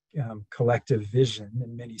collective vision,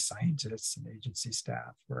 and many scientists and agency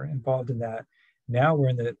staff were involved in that, now we're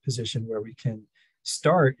in the position where we can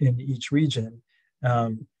start in each region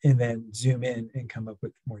and then zoom in and come up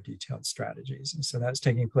with more detailed strategies. And so that's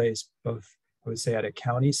taking place both, I would say, at a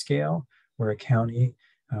county scale, where a county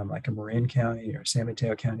like a Marin County or San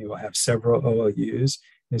Mateo County will have several OLUs,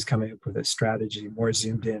 and is coming up with a strategy more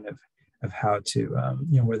zoomed in of how to,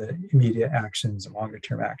 where the immediate actions and longer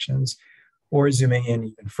term actions, or zooming in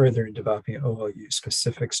even further and developing an OLU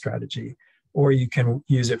specific strategy. Or you can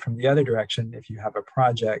use it from the other direction if you have a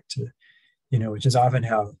project, which is often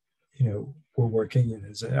how, we're working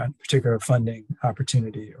as a particular funding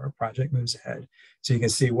opportunity or a project moves ahead. So you can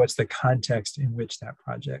see what's the context in which that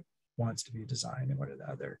project wants to be designed, and what are the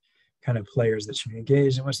other kind of players that should be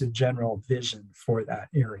engaged, and what's the general vision for that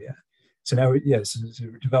area. So now, so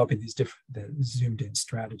we're developing these different zoomed in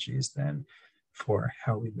strategies then for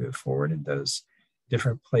how we move forward in those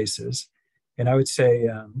different places. And I would say,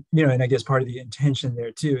 and I guess part of the intention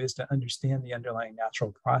there too is to understand the underlying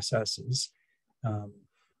natural processes, and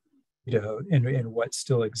what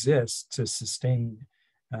still exists to sustain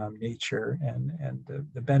nature and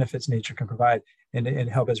the benefits nature can provide, and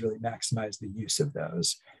help us really maximize the use of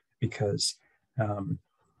those, because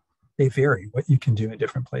they vary what you can do in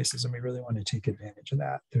different places, and we really want to take advantage of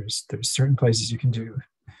that. There's certain places you can do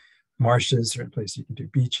marshes, certain places you can do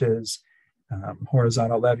beaches,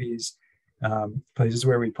 horizontal levees, places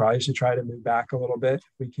where we probably should try to move back a little bit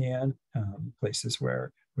if we can, places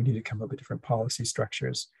where we need to come up with different policy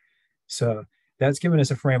structures. So that's given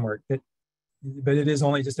us a framework but it is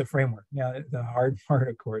only just a framework. Now, the hard part,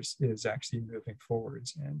 of course, is actually moving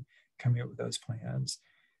forwards and coming up with those plans,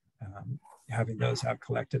 having those have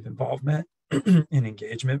collective involvement and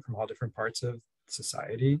engagement from all different parts of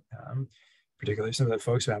society, particularly some of the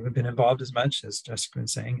folks who haven't been involved as much, as Jessica been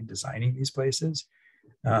saying, in designing these places.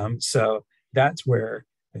 So that's where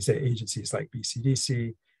I say agencies like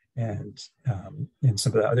BCDC and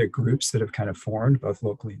some of the other groups that have kind of formed both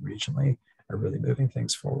locally and regionally are really moving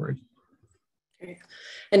things forward. Okay.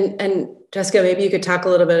 And Jessica, maybe you could talk a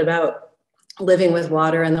little bit about living with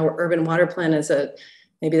water and the urban water plan as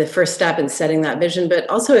maybe the first step in setting that vision, but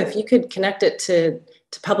also if you could connect it to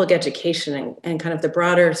public education and kind of the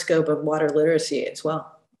broader scope of water literacy as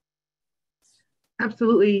well.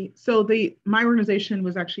 Absolutely. So my organization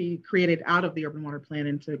was actually created out of the urban water plan.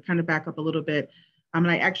 And to kind of back up a little bit, and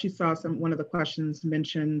I actually saw one of the questions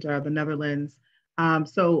mentioned the Netherlands.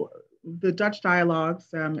 So the Dutch dialogues,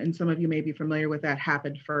 and some of you may be familiar with that,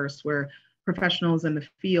 happened first, where professionals in the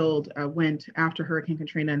field went after Hurricane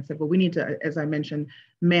Katrina and said, well, we need to, as I mentioned,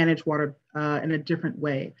 manage water in a different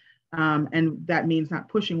way. And that means not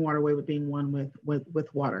pushing water away, but being one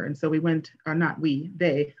with water. And so we went, or not we,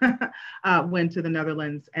 they went to the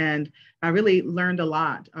Netherlands, and I really learned a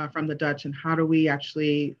lot from the Dutch and how do we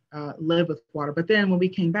actually live with water. But then when we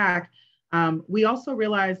came back, we also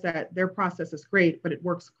realized that their process is great, but it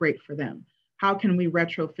works great for them. How can we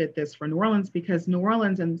retrofit this for New Orleans? Because New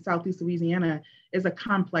Orleans and Southeast Louisiana is a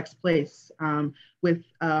complex place with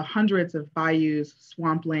hundreds of bayous,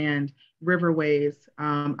 swampland, riverways.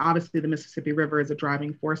 Obviously, the Mississippi River is a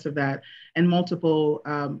driving force of that, and multiple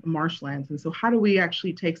marshlands. And so how do we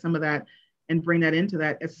actually take some of that and bring that into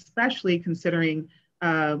that, especially considering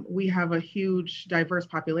we have a huge diverse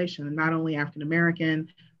population, and not only African-American,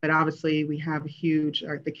 but obviously we have a huge,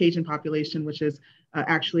 the Cajun population, which is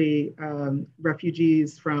actually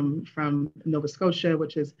refugees from Nova Scotia,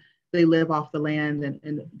 which is, they live off the land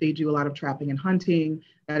and they do a lot of trapping and hunting.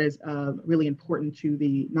 That is really important to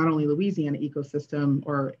the not only Louisiana ecosystem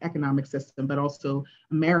or economic system, but also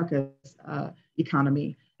America's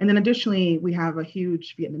economy. And then additionally, we have a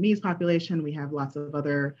huge Vietnamese population. We have lots of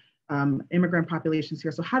other immigrant populations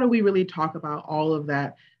here. So how do we really talk about all of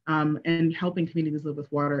that and helping communities live with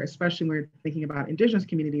water, especially when we're thinking about indigenous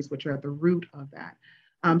communities, which are at the root of that.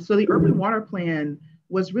 So the urban water plan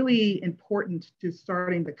was really important to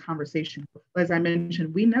starting the conversation. As I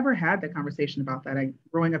mentioned, we never had the conversation about that.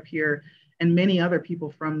 Growing up here, and many other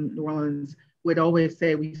people from New Orleans would always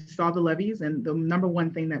say, we saw the levees, and the number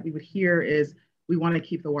one thing that we would hear is, we want to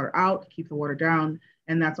keep the water out, keep the water down,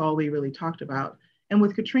 and that's all we really talked about. And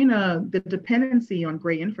with Katrina, the dependency on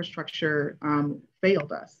gray infrastructure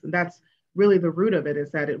failed us. And that's really the root of it,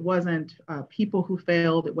 is that it wasn't people who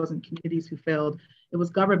failed, it wasn't communities who failed, it was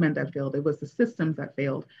government that failed, it was the systems that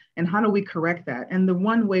failed. And how do we correct that? And the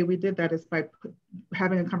one way we did that is by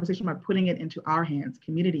having a conversation about putting it into our hands,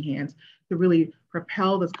 community hands, to really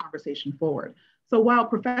propel this conversation forward. So while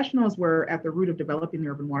professionals were at the root of developing the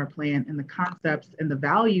urban water plan and the concepts and the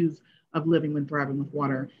values of living and thriving with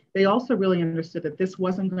water, they also really understood that this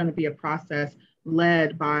wasn't going to be a process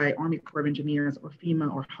led by Army Corps of Engineers or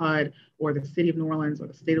FEMA or HUD or the city of New Orleans or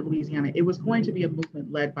the state of Louisiana. It was going to be a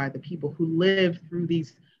movement led by the people who live through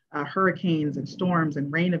these hurricanes and storms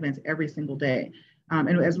and rain events every single day.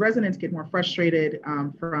 And as residents get more frustrated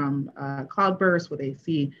from cloudbursts, where they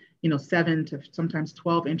see 7 to sometimes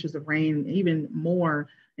 12 inches of rain, even more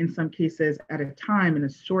in some cases at a time in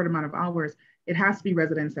a short amount of hours, it has to be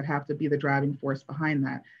residents that have to be the driving force behind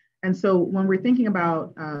that. And so when we're thinking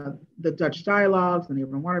about the Dutch dialogues and the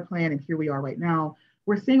urban water plan, and here we are right now,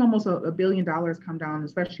 we're seeing almost $1 billion come down,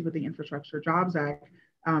 especially with the Infrastructure Jobs Act,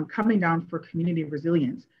 coming down for community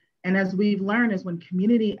resilience. And as we've learned, is when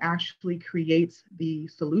community actually creates the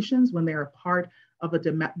solutions, when they're a part of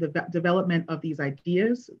the development of these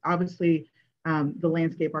ideas. Obviously, the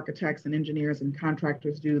landscape architects and engineers and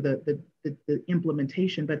contractors do the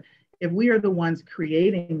implementation, but if we are the ones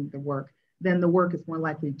creating the work, then the work is more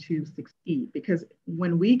likely to succeed, because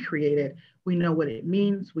when we create it, we know what it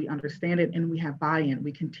means, we understand it, and we have buy-in,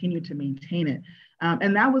 we continue to maintain it.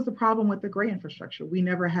 And that was the problem with the gray infrastructure. We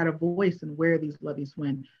never had a voice in where these levees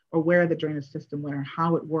went, or where the drainage system went, or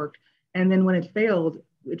how it worked. And then when it failed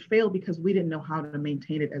because we didn't know how to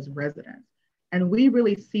maintain it as residents. And we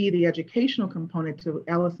really see the educational component to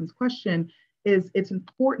Allison's question is it's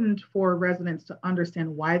important for residents to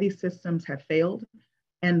understand why these systems have failed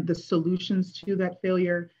and the solutions to that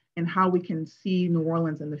failure, and how we can see New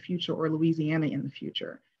Orleans in the future or Louisiana in the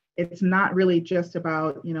future. It's not really just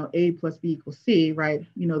about, A plus B equals C, right?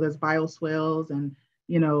 There's bioswales and,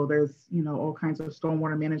 there's, all kinds of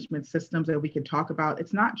stormwater management systems that we could talk about.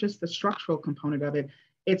 It's not just the structural component of it,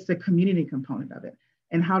 it's the community component of it.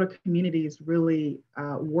 And how do communities really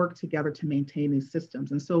work together to maintain these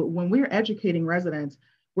systems? And so when we're educating residents,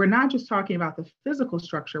 we're not just talking about the physical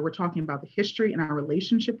structure, we're talking about the history and our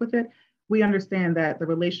relationship with it. We understand that the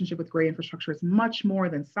relationship with gray infrastructure is much more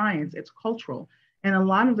than science, it's cultural. And a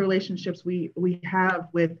lot of the relationships we have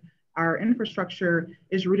with our infrastructure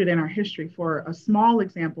is rooted in our history. For a small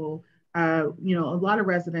example, you know, a lot of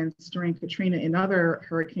residents during Katrina and other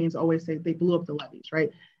hurricanes always say they blew up the levees, right?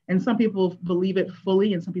 And some people believe it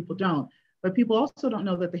fully and some people don't. But people also don't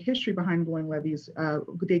know that the history behind blowing levees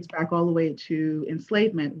dates back all the way to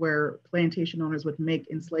enslavement, where plantation owners would make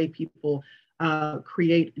enslaved people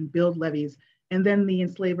create and build levees. And then the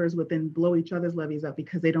enslavers would then blow each other's levees up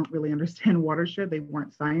because they don't really understand watershed. They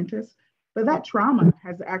weren't scientists. But that trauma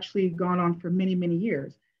has actually gone on for many, many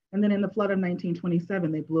years. And then in the flood of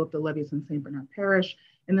 1927, they blew up the levees in St. Bernard Parish.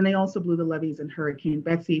 And then they also blew the levees in Hurricane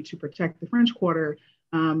Betsy to protect the French Quarter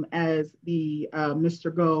as the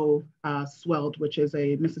Mr. Go swelled, which is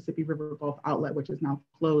a Mississippi River Gulf outlet, which is now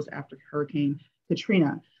closed after Hurricane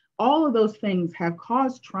Katrina. All of those things have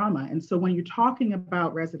caused trauma. And so when you're talking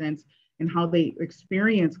about residents and how they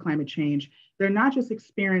experience climate change, they're not just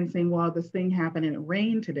experiencing, well, this thing happened and it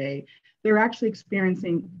rained today. They're actually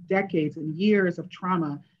experiencing decades and years of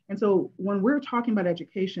trauma. And so when we're talking about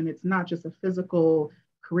education, it's not just a physical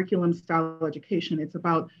curriculum style education. It's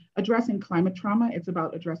about addressing climate trauma. It's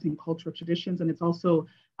about addressing cultural traditions. And it's also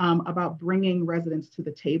about bringing residents to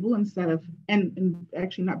the table instead of, and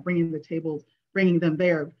actually not bringing the table, bringing them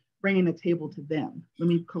there, bringing the table to them. Let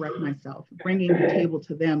me correct myself, bringing the table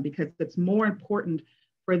to them, because it's more important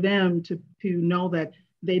for them to know that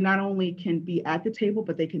they not only can be at the table,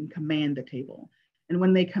 but they can command the table. And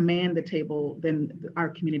when they command the table, then our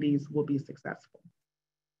communities will be successful.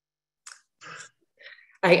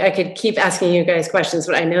 I could keep asking you guys questions,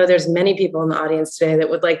 but I know there's many people in the audience today that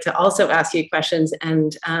would like to also ask you questions.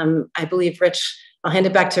 And I believe Rich, I'll hand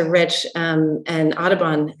it back to Rich, and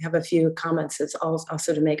Audubon have a few comments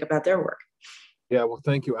also to make about their work. Yeah, well,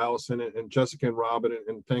 thank you, Allison, and Jessica and Robin,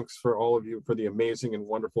 and thanks for all of you for the amazing and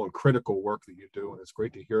wonderful and critical work that you do, and it's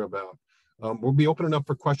great to hear about. We'll be opening up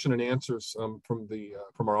for question and answers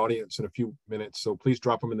from our audience in a few minutes, so please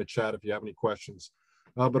drop them in the chat if you have any questions.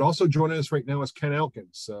 But also joining us right now is Ken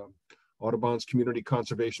Elkins, Audubon's Community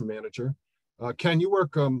Conservation Manager. Ken, you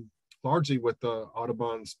work largely with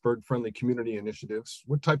Audubon's bird-friendly community initiatives.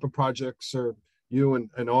 What type of projects are you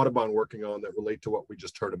and Audubon working on that relate to what we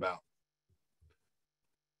just heard about?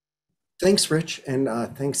 Thanks, Rich, and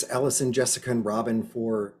thanks, Allison, Jessica, and Robin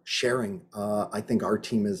for sharing. I think our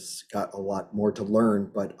team has got a lot more to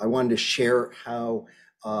learn, but I wanted to share how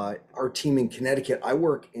our team in Connecticut, I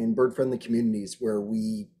work in bird-friendly communities where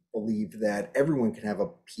we believe that everyone can have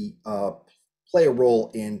play a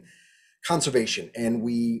role in conservation, and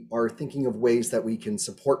we are thinking of ways that we can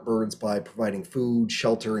support birds by providing food,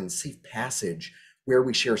 shelter, and safe passage where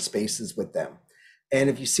we share spaces with them. And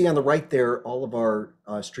if you see on the right there, all of our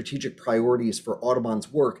strategic priorities for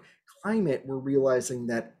Audubon's work, climate, we're realizing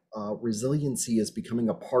that resiliency is becoming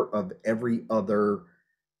a part of every other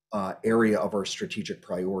area of our strategic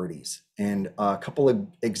priorities. And a couple of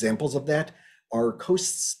examples of that, our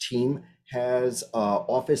coasts team has an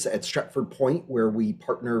office at Stratford Point where we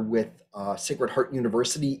partner with Sacred Heart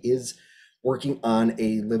University is working on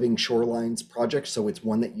a living shorelines project. So it's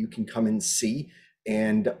one that you can come and see.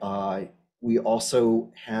 And we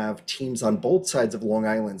also have teams on both sides of Long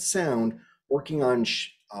Island Sound working on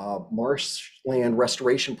marshland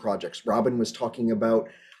restoration projects. Robin was talking about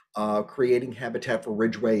creating habitat for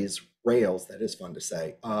ridgeways rails. That is fun to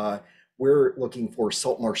say. We're looking for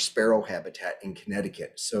salt marsh sparrow habitat in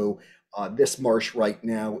Connecticut. So this marsh right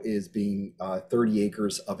now is being 30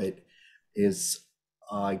 acres of it is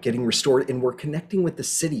getting restored, and we're connecting with the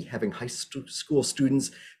city, having high school students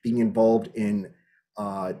being involved in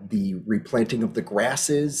the replanting of the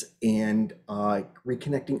grasses and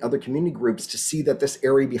reconnecting other community groups to see that this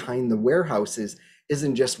area behind the warehouses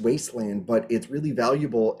isn't just wasteland, but it's really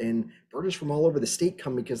valuable, and birders from all over the state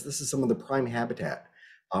come because this is some of the prime habitat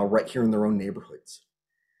right here in their own neighborhoods.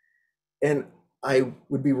 And I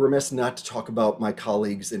would be remiss not to talk about my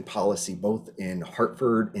colleagues in policy, both in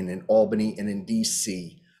Hartford and in Albany and in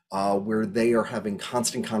DC, where they are having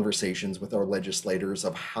constant conversations with our legislators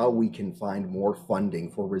of how we can find more funding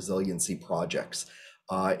for resiliency projects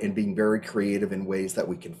and being very creative in ways that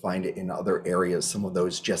we can find it in other areas. Some of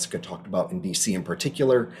those Jessica talked about in DC in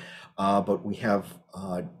particular, but we have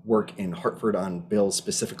work in Hartford on bills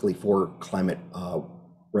specifically for climate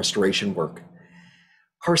restoration work.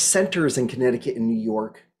 Our centers in Connecticut and New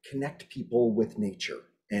York connect people with nature.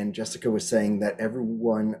 And Jessica was saying that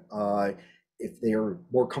everyone, if they are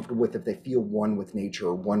more comfortable with, if they feel one with nature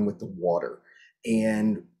or one with the water.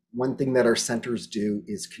 And one thing that our centers do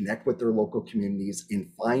is connect with their local communities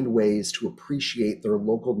and find ways to appreciate their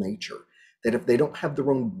local nature. That if they don't have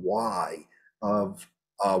their own why of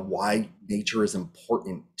why nature is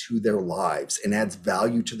important to their lives and adds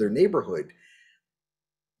value to their neighborhood,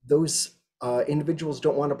 those individuals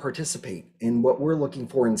don't want to participate. And what we're looking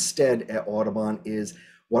for instead at Audubon is,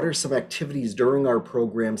 what are some activities during our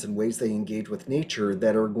programs and ways they engage with nature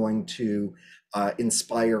that are going to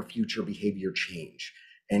inspire future behavior change?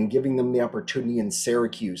 And giving them the opportunity in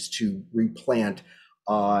Syracuse to replant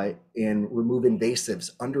and remove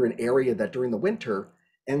invasives under an area that during the winter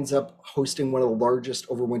ends up hosting one of the largest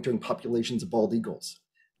overwintering populations of bald eagles.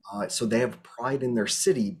 So they have pride in their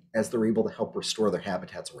city as they're able to help restore their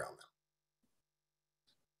habitats around them.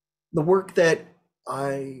 The work that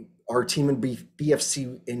our team in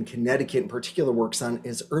BFC in Connecticut in particular works on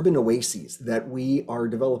is urban oases, that we are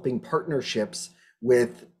developing partnerships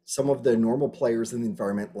with some of the normal players in the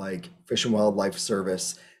environment like Fish and Wildlife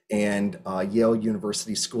Service and Yale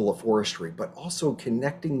University School of Forestry, but also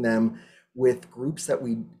connecting them with groups that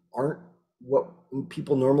we aren't what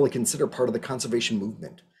people normally consider part of the conservation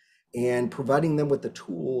movement, and providing them with the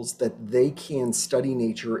tools that they can study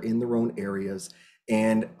nature in their own areas,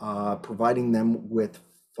 and providing them with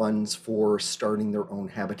funds for starting their own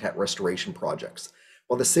habitat restoration projects.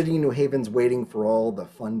 While the city of New Haven's waiting for all the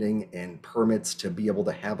funding and permits to be able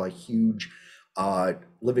to have a huge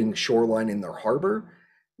living shoreline in their harbor,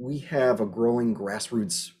 we have a growing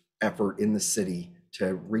grassroots effort in the city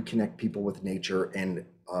to reconnect people with nature and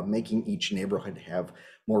making each neighborhood have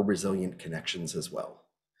more resilient connections as well.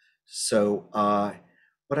 So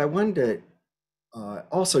what I wanted to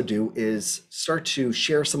also do is start to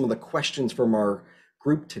share some of the questions from our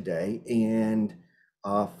group today. And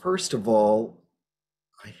first of all,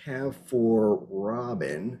 I have for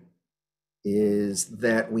Robin is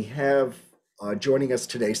that we have joining us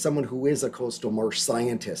today someone who is a coastal marsh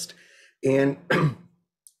scientist. And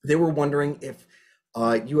they were wondering if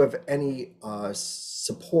you have any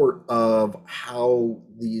support of how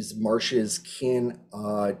these marshes can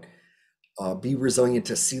be resilient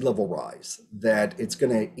to sea level rise, that it's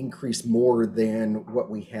going to increase more than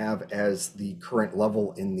what we have as the current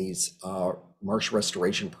level in these marsh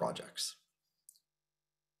restoration projects.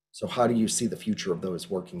 So how do you see the future of those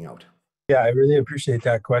working out? Yeah, I really appreciate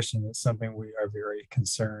that question. It's something we are very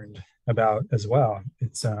concerned about as well.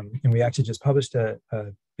 It's and we actually just published a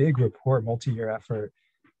big report, multi-year effort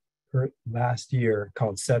last year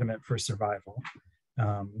called Sediment for Survival,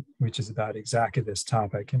 which is about exactly this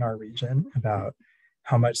topic in our region, about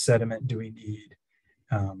how much sediment do we need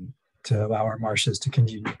to allow our marshes to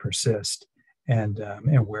continue to persist, and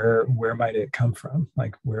where might it come from?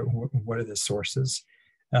 Like what are the sources?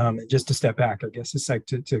 And just to step back, I guess it's like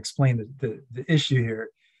to explain the issue here.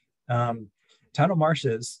 Tidal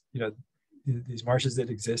marshes, these marshes that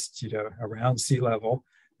exist, around sea level,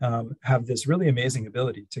 have this really amazing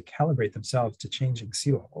ability to calibrate themselves to changing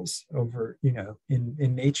sea levels over,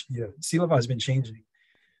 in nature. Sea level has been changing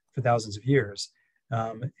for thousands of years.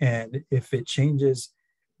 And if it changes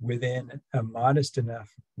within a modest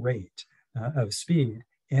enough rate of speed,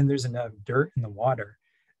 and there's enough dirt in the water,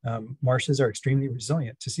 marshes are extremely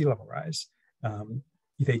resilient to sea level rise.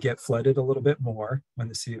 They get flooded a little bit more when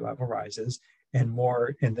the sea level rises, and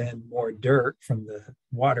then more dirt from the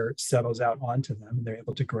water settles out onto them, and they're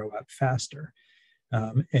able to grow up faster.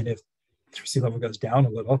 And if sea level goes down a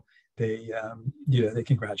little, they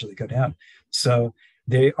can gradually go down. So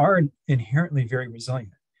they are inherently very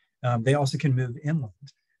resilient. They also can move inland.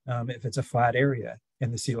 If it's a flat area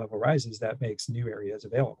and the sea level rises, that makes new areas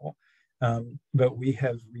available. But we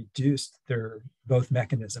have reduced their both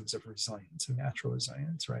mechanisms of resilience and natural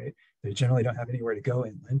resilience, right? They generally don't have anywhere to go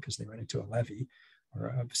inland because they run into a levee or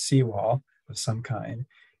a seawall of some kind.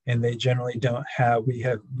 And they generally don't have, we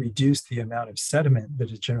have reduced the amount of sediment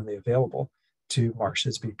that is generally available to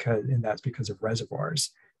marshes and that's because of reservoirs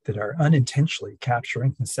that are unintentionally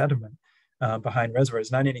capturing the sediment behind reservoirs.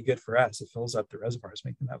 It's not any good for us. It fills up the reservoirs,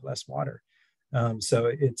 making them have less water. So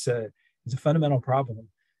it's a fundamental problem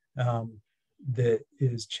that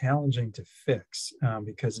is challenging to fix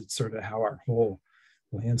because it's sort of how our whole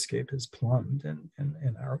landscape is plumbed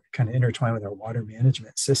and are kind of intertwined with our water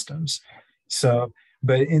management systems. So,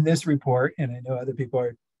 but in this report, and I know other people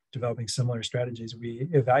are developing similar strategies, we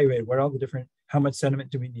evaluated how much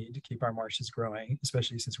sediment do we need to keep our marshes growing,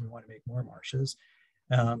 especially since we want to make more marshes,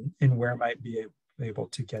 and where might be able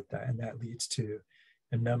to get that. And that leads to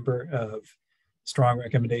a number of strong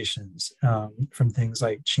recommendations from things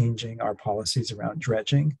like changing our policies around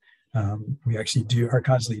dredging. We actually are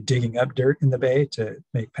constantly digging up dirt in the bay to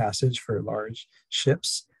make passage for large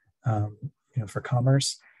ships, for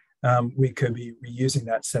commerce. We could be reusing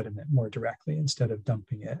that sediment more directly instead of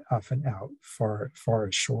dumping it off and out far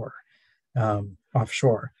ashore,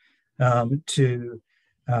 offshore, to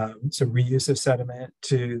So reuse of sediment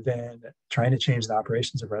to then trying to change the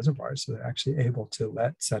operations of reservoirs so they're actually able to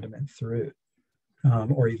let sediment through,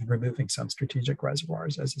 or even removing some strategic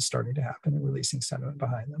reservoirs as is starting to happen and releasing sediment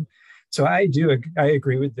behind them. So I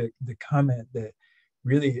agree with the comment that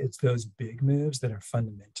really it's those big moves that are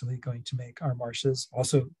fundamentally going to make our marshes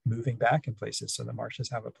also moving back in places so the marshes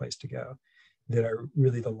have a place to go, that are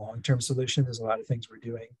really the long-term solution. There's a lot of things we're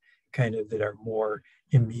doing kind of that are more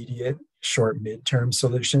immediate, short, midterm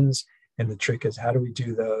solutions. And the trick is how do we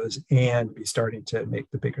do those and be starting to make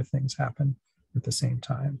the bigger things happen at the same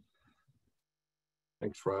time.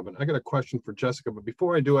 Thanks, Robin. I got a question for Jessica, but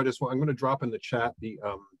before I do, I'm going to drop in the chat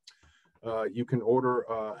you can order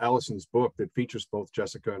Allison's book that features both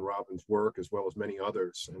Jessica and Robin's work as well as many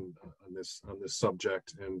others on this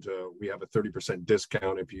subject, and we have a 30%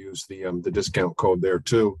 discount if you use the discount code there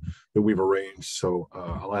too that we've arranged. So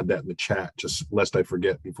I'll add that in the chat just lest I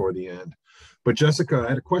forget before the end. But Jessica, I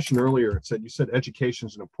had a question earlier. You said education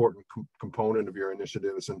is an important component of your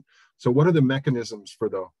initiatives, and so what are the mechanisms for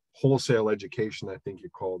the wholesale education, I think you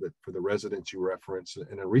called it, for the residents you reference?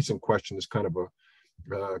 And a recent question is kind of a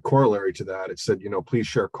corollary to that. It said, please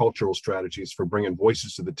share cultural strategies for bringing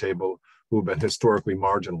voices to the table who have been historically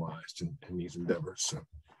marginalized in these endeavors. So.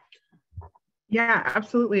 Yeah,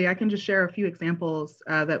 absolutely. I can just share a few examples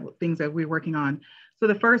things that we're working on. So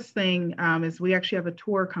the first thing is we actually have a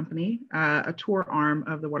tour company, a tour arm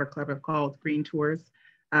of the Water Collaborative called Green Tours.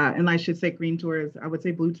 And I should say Green Tours, I would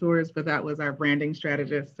say Blue Tours, but that was our branding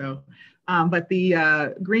strategist. So, but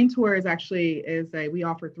the Green Tours actually we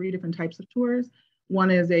offer 3 different types of tours. One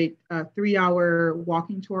is a 3-hour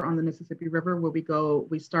walking tour on the Mississippi River where we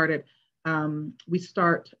start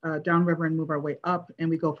downriver and move our way up, and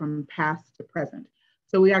we go from past to present.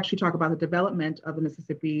 So we actually talk about the development of the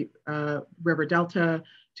Mississippi River Delta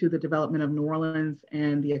to the development of New Orleans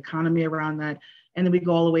and the economy around that. And then we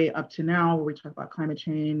go all the way up to now where we talk about climate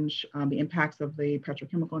change, the impacts of the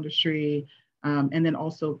petrochemical industry, and then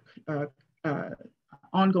also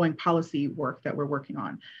ongoing policy work that we're working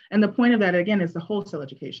on. And the point of that, again, is the wholesale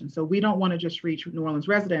education. So we don't want to just reach New Orleans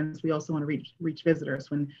residents. We also want to reach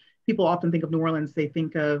visitors. When people often think of New Orleans, they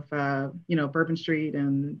think of, Bourbon Street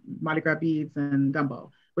and Mardi Gras beads and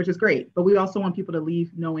gumbo, which is great. But we also want people to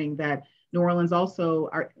leave knowing that New Orleans also,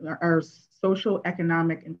 our social,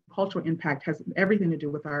 economic, and cultural impact has everything to do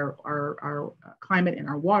with our climate and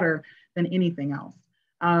our water than anything else.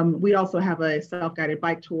 We also have a self-guided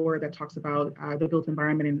bike tour that talks about the built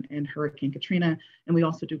environment in Hurricane Katrina. And we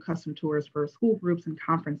also do custom tours for school groups and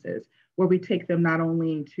conferences where we take them not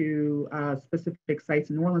only to specific sites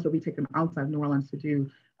in New Orleans, but we take them outside of New Orleans to do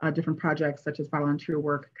different projects such as volunteer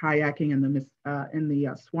work, kayaking in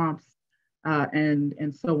the swamps,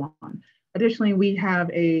 and so on. Additionally, we have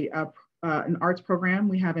an arts program.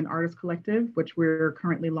 We have an artist collective, which we're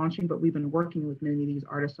currently launching, but we've been working with many of these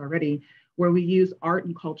artists already, where we use art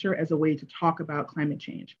and culture as a way to talk about climate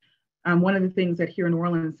change. One of the things that here in New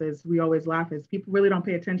Orleans is we always laugh is people really don't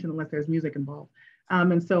pay attention unless there's music involved.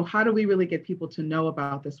 And so how do we really get people to know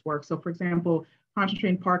about this work? So for example,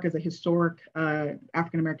 Pontchartrain Park is a historic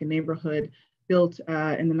African-American neighborhood built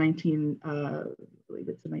in the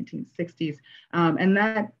 1960s. And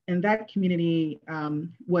that community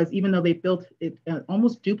was, even though they built it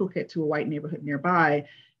almost duplicate to a white neighborhood nearby,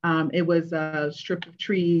 it was stripped of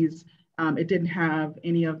trees. It didn't have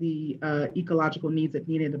any of the ecological needs it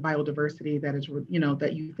needed, the biodiversity that is,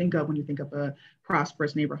 that you think of when you think of a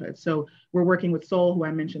prosperous neighborhood. So we're working with Soul, who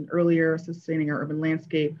I mentioned earlier, sustaining our urban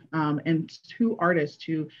landscape, and 2 artists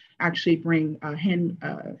to actually bring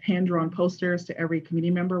hand-drawn posters to every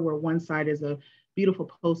community member, where one side is a beautiful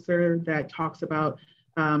poster that talks about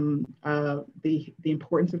the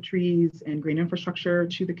importance of trees and green infrastructure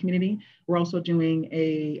to the community. We're also doing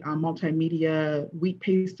a multimedia wheat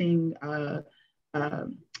pasting, I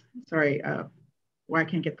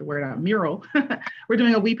can't get the word out, mural. We're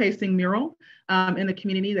doing a wheat pasting mural in the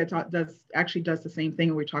community that does the same thing,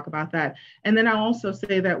 and we talk about that. And then I'll also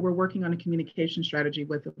say that we're working on a communication strategy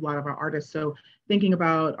with a lot of our artists. So thinking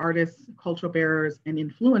about artists, cultural bearers, and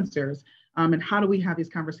influencers, and how do we have these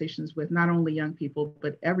conversations with not only young people,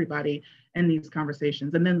 but everybody in these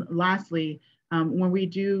conversations. And then lastly, when we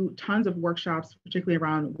do tons of workshops, particularly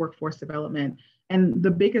around workforce development, and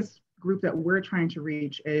the biggest group that we're trying to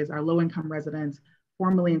reach is our low-income residents,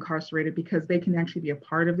 formerly incarcerated, because they can actually be a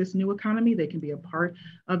part of this new economy. They can be a part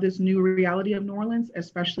of this new reality of New Orleans,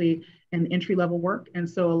 especially and entry-level work. And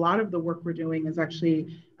so a lot of the work we're doing is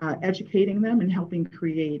actually educating them and helping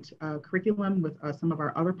create curriculum with some of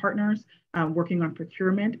our other partners, working on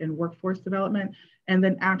procurement and workforce development, and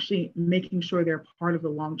then actually making sure they're part of the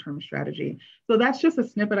long-term strategy. So that's just a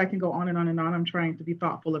snippet. I can go on and on and on. I'm trying to be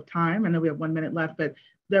thoughtful of time. I know we have 1 minute left, but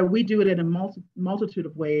that we do it in a multitude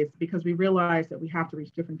of ways because we realize that we have to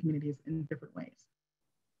reach different communities in different ways.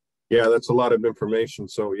 Yeah, that's a lot of information.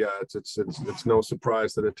 So yeah, it's no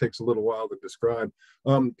surprise that it takes a little while to describe.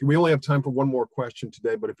 We only have time for one more question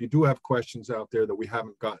today, but if you do have questions out there that we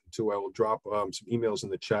haven't gotten to, I will drop some emails in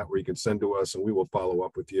the chat where you can send to us and we will follow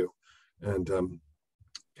up with you. And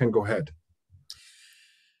Ken, go ahead.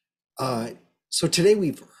 So today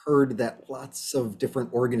we've heard that lots of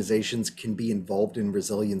different organizations can be involved in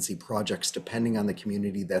resiliency projects depending on the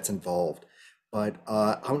community that's involved. But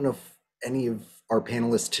I don't know if any of our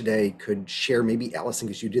panelists today could share, maybe Allison,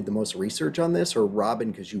 because you did the most research on this, or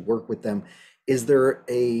Robin, because you work with them. Is there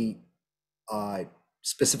a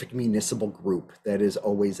specific municipal group that is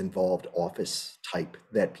always involved, office type,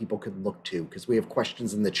 that people could look to? Because we have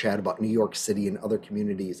questions in the chat about New York City and other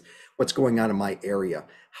communities. What's going on in my area?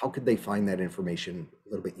 How could they find that information a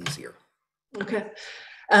little bit easier? Okay.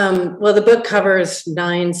 Well, the book covers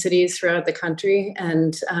 9 cities throughout the country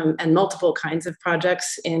and multiple kinds of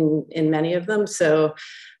projects in many of them. So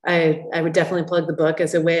I would definitely plug the book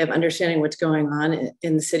as a way of understanding what's going on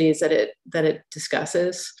in the cities that it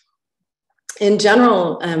discusses. In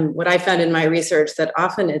general, what I found in my research that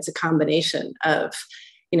often it's a combination of,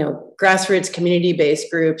 grassroots community-based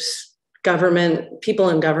groups, government, people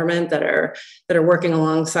in government that are working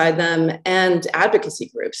alongside them, and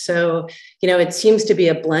advocacy groups. So, it seems to be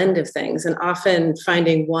a blend of things, and often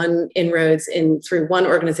finding one inroads through one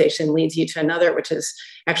organization leads you to another, which is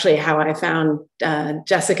actually how I found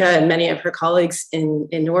Jessica and many of her colleagues in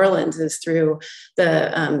New Orleans, is through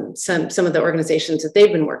the some of the organizations that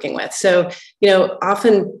they've been working with. So,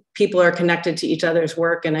 often people are connected to each other's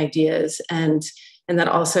work and ideas, and that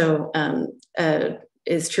also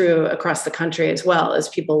is true across the country as well, as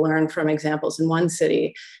people learn from examples in one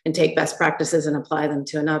city and take best practices and apply them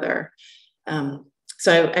to another.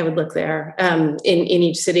 So I would look there in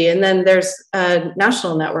each city. And then there's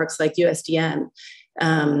national networks like USDN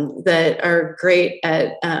that are great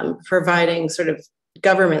at providing sort of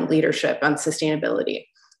government leadership on sustainability,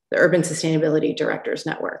 the Urban Sustainability Directors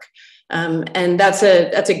Network. And that's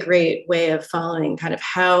a great way of following kind of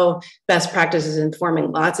how best practices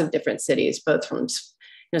informing lots of different cities, both from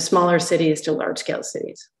smaller cities to large scale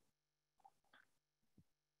cities.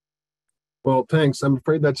 Well, thanks. I'm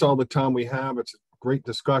afraid that's all the time we have. It's a great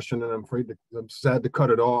discussion, and I'm sad to cut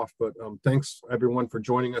it off. But thanks everyone for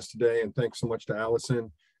joining us today, and thanks so much to Allison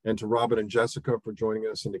and to Robin and Jessica for joining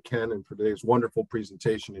us, and to Ken and for today's wonderful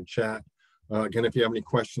presentation and chat. Again, if you have any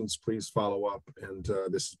questions, please follow up. And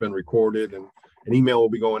this has been recorded, and an email will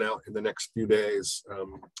be going out in the next few days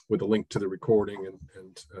with a link to the recording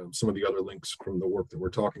and some of the other links from the work that we're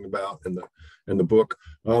talking about and the book.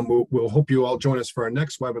 We'll hope you all join us for our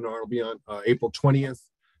next webinar. It'll be on April 20th,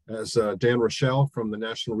 as Dan Rochelle from the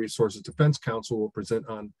National Resources Defense Council will present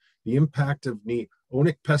on the impact of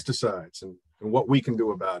neonic pesticides and what we can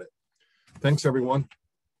do about it. Thanks, everyone.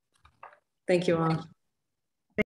 Thank you all.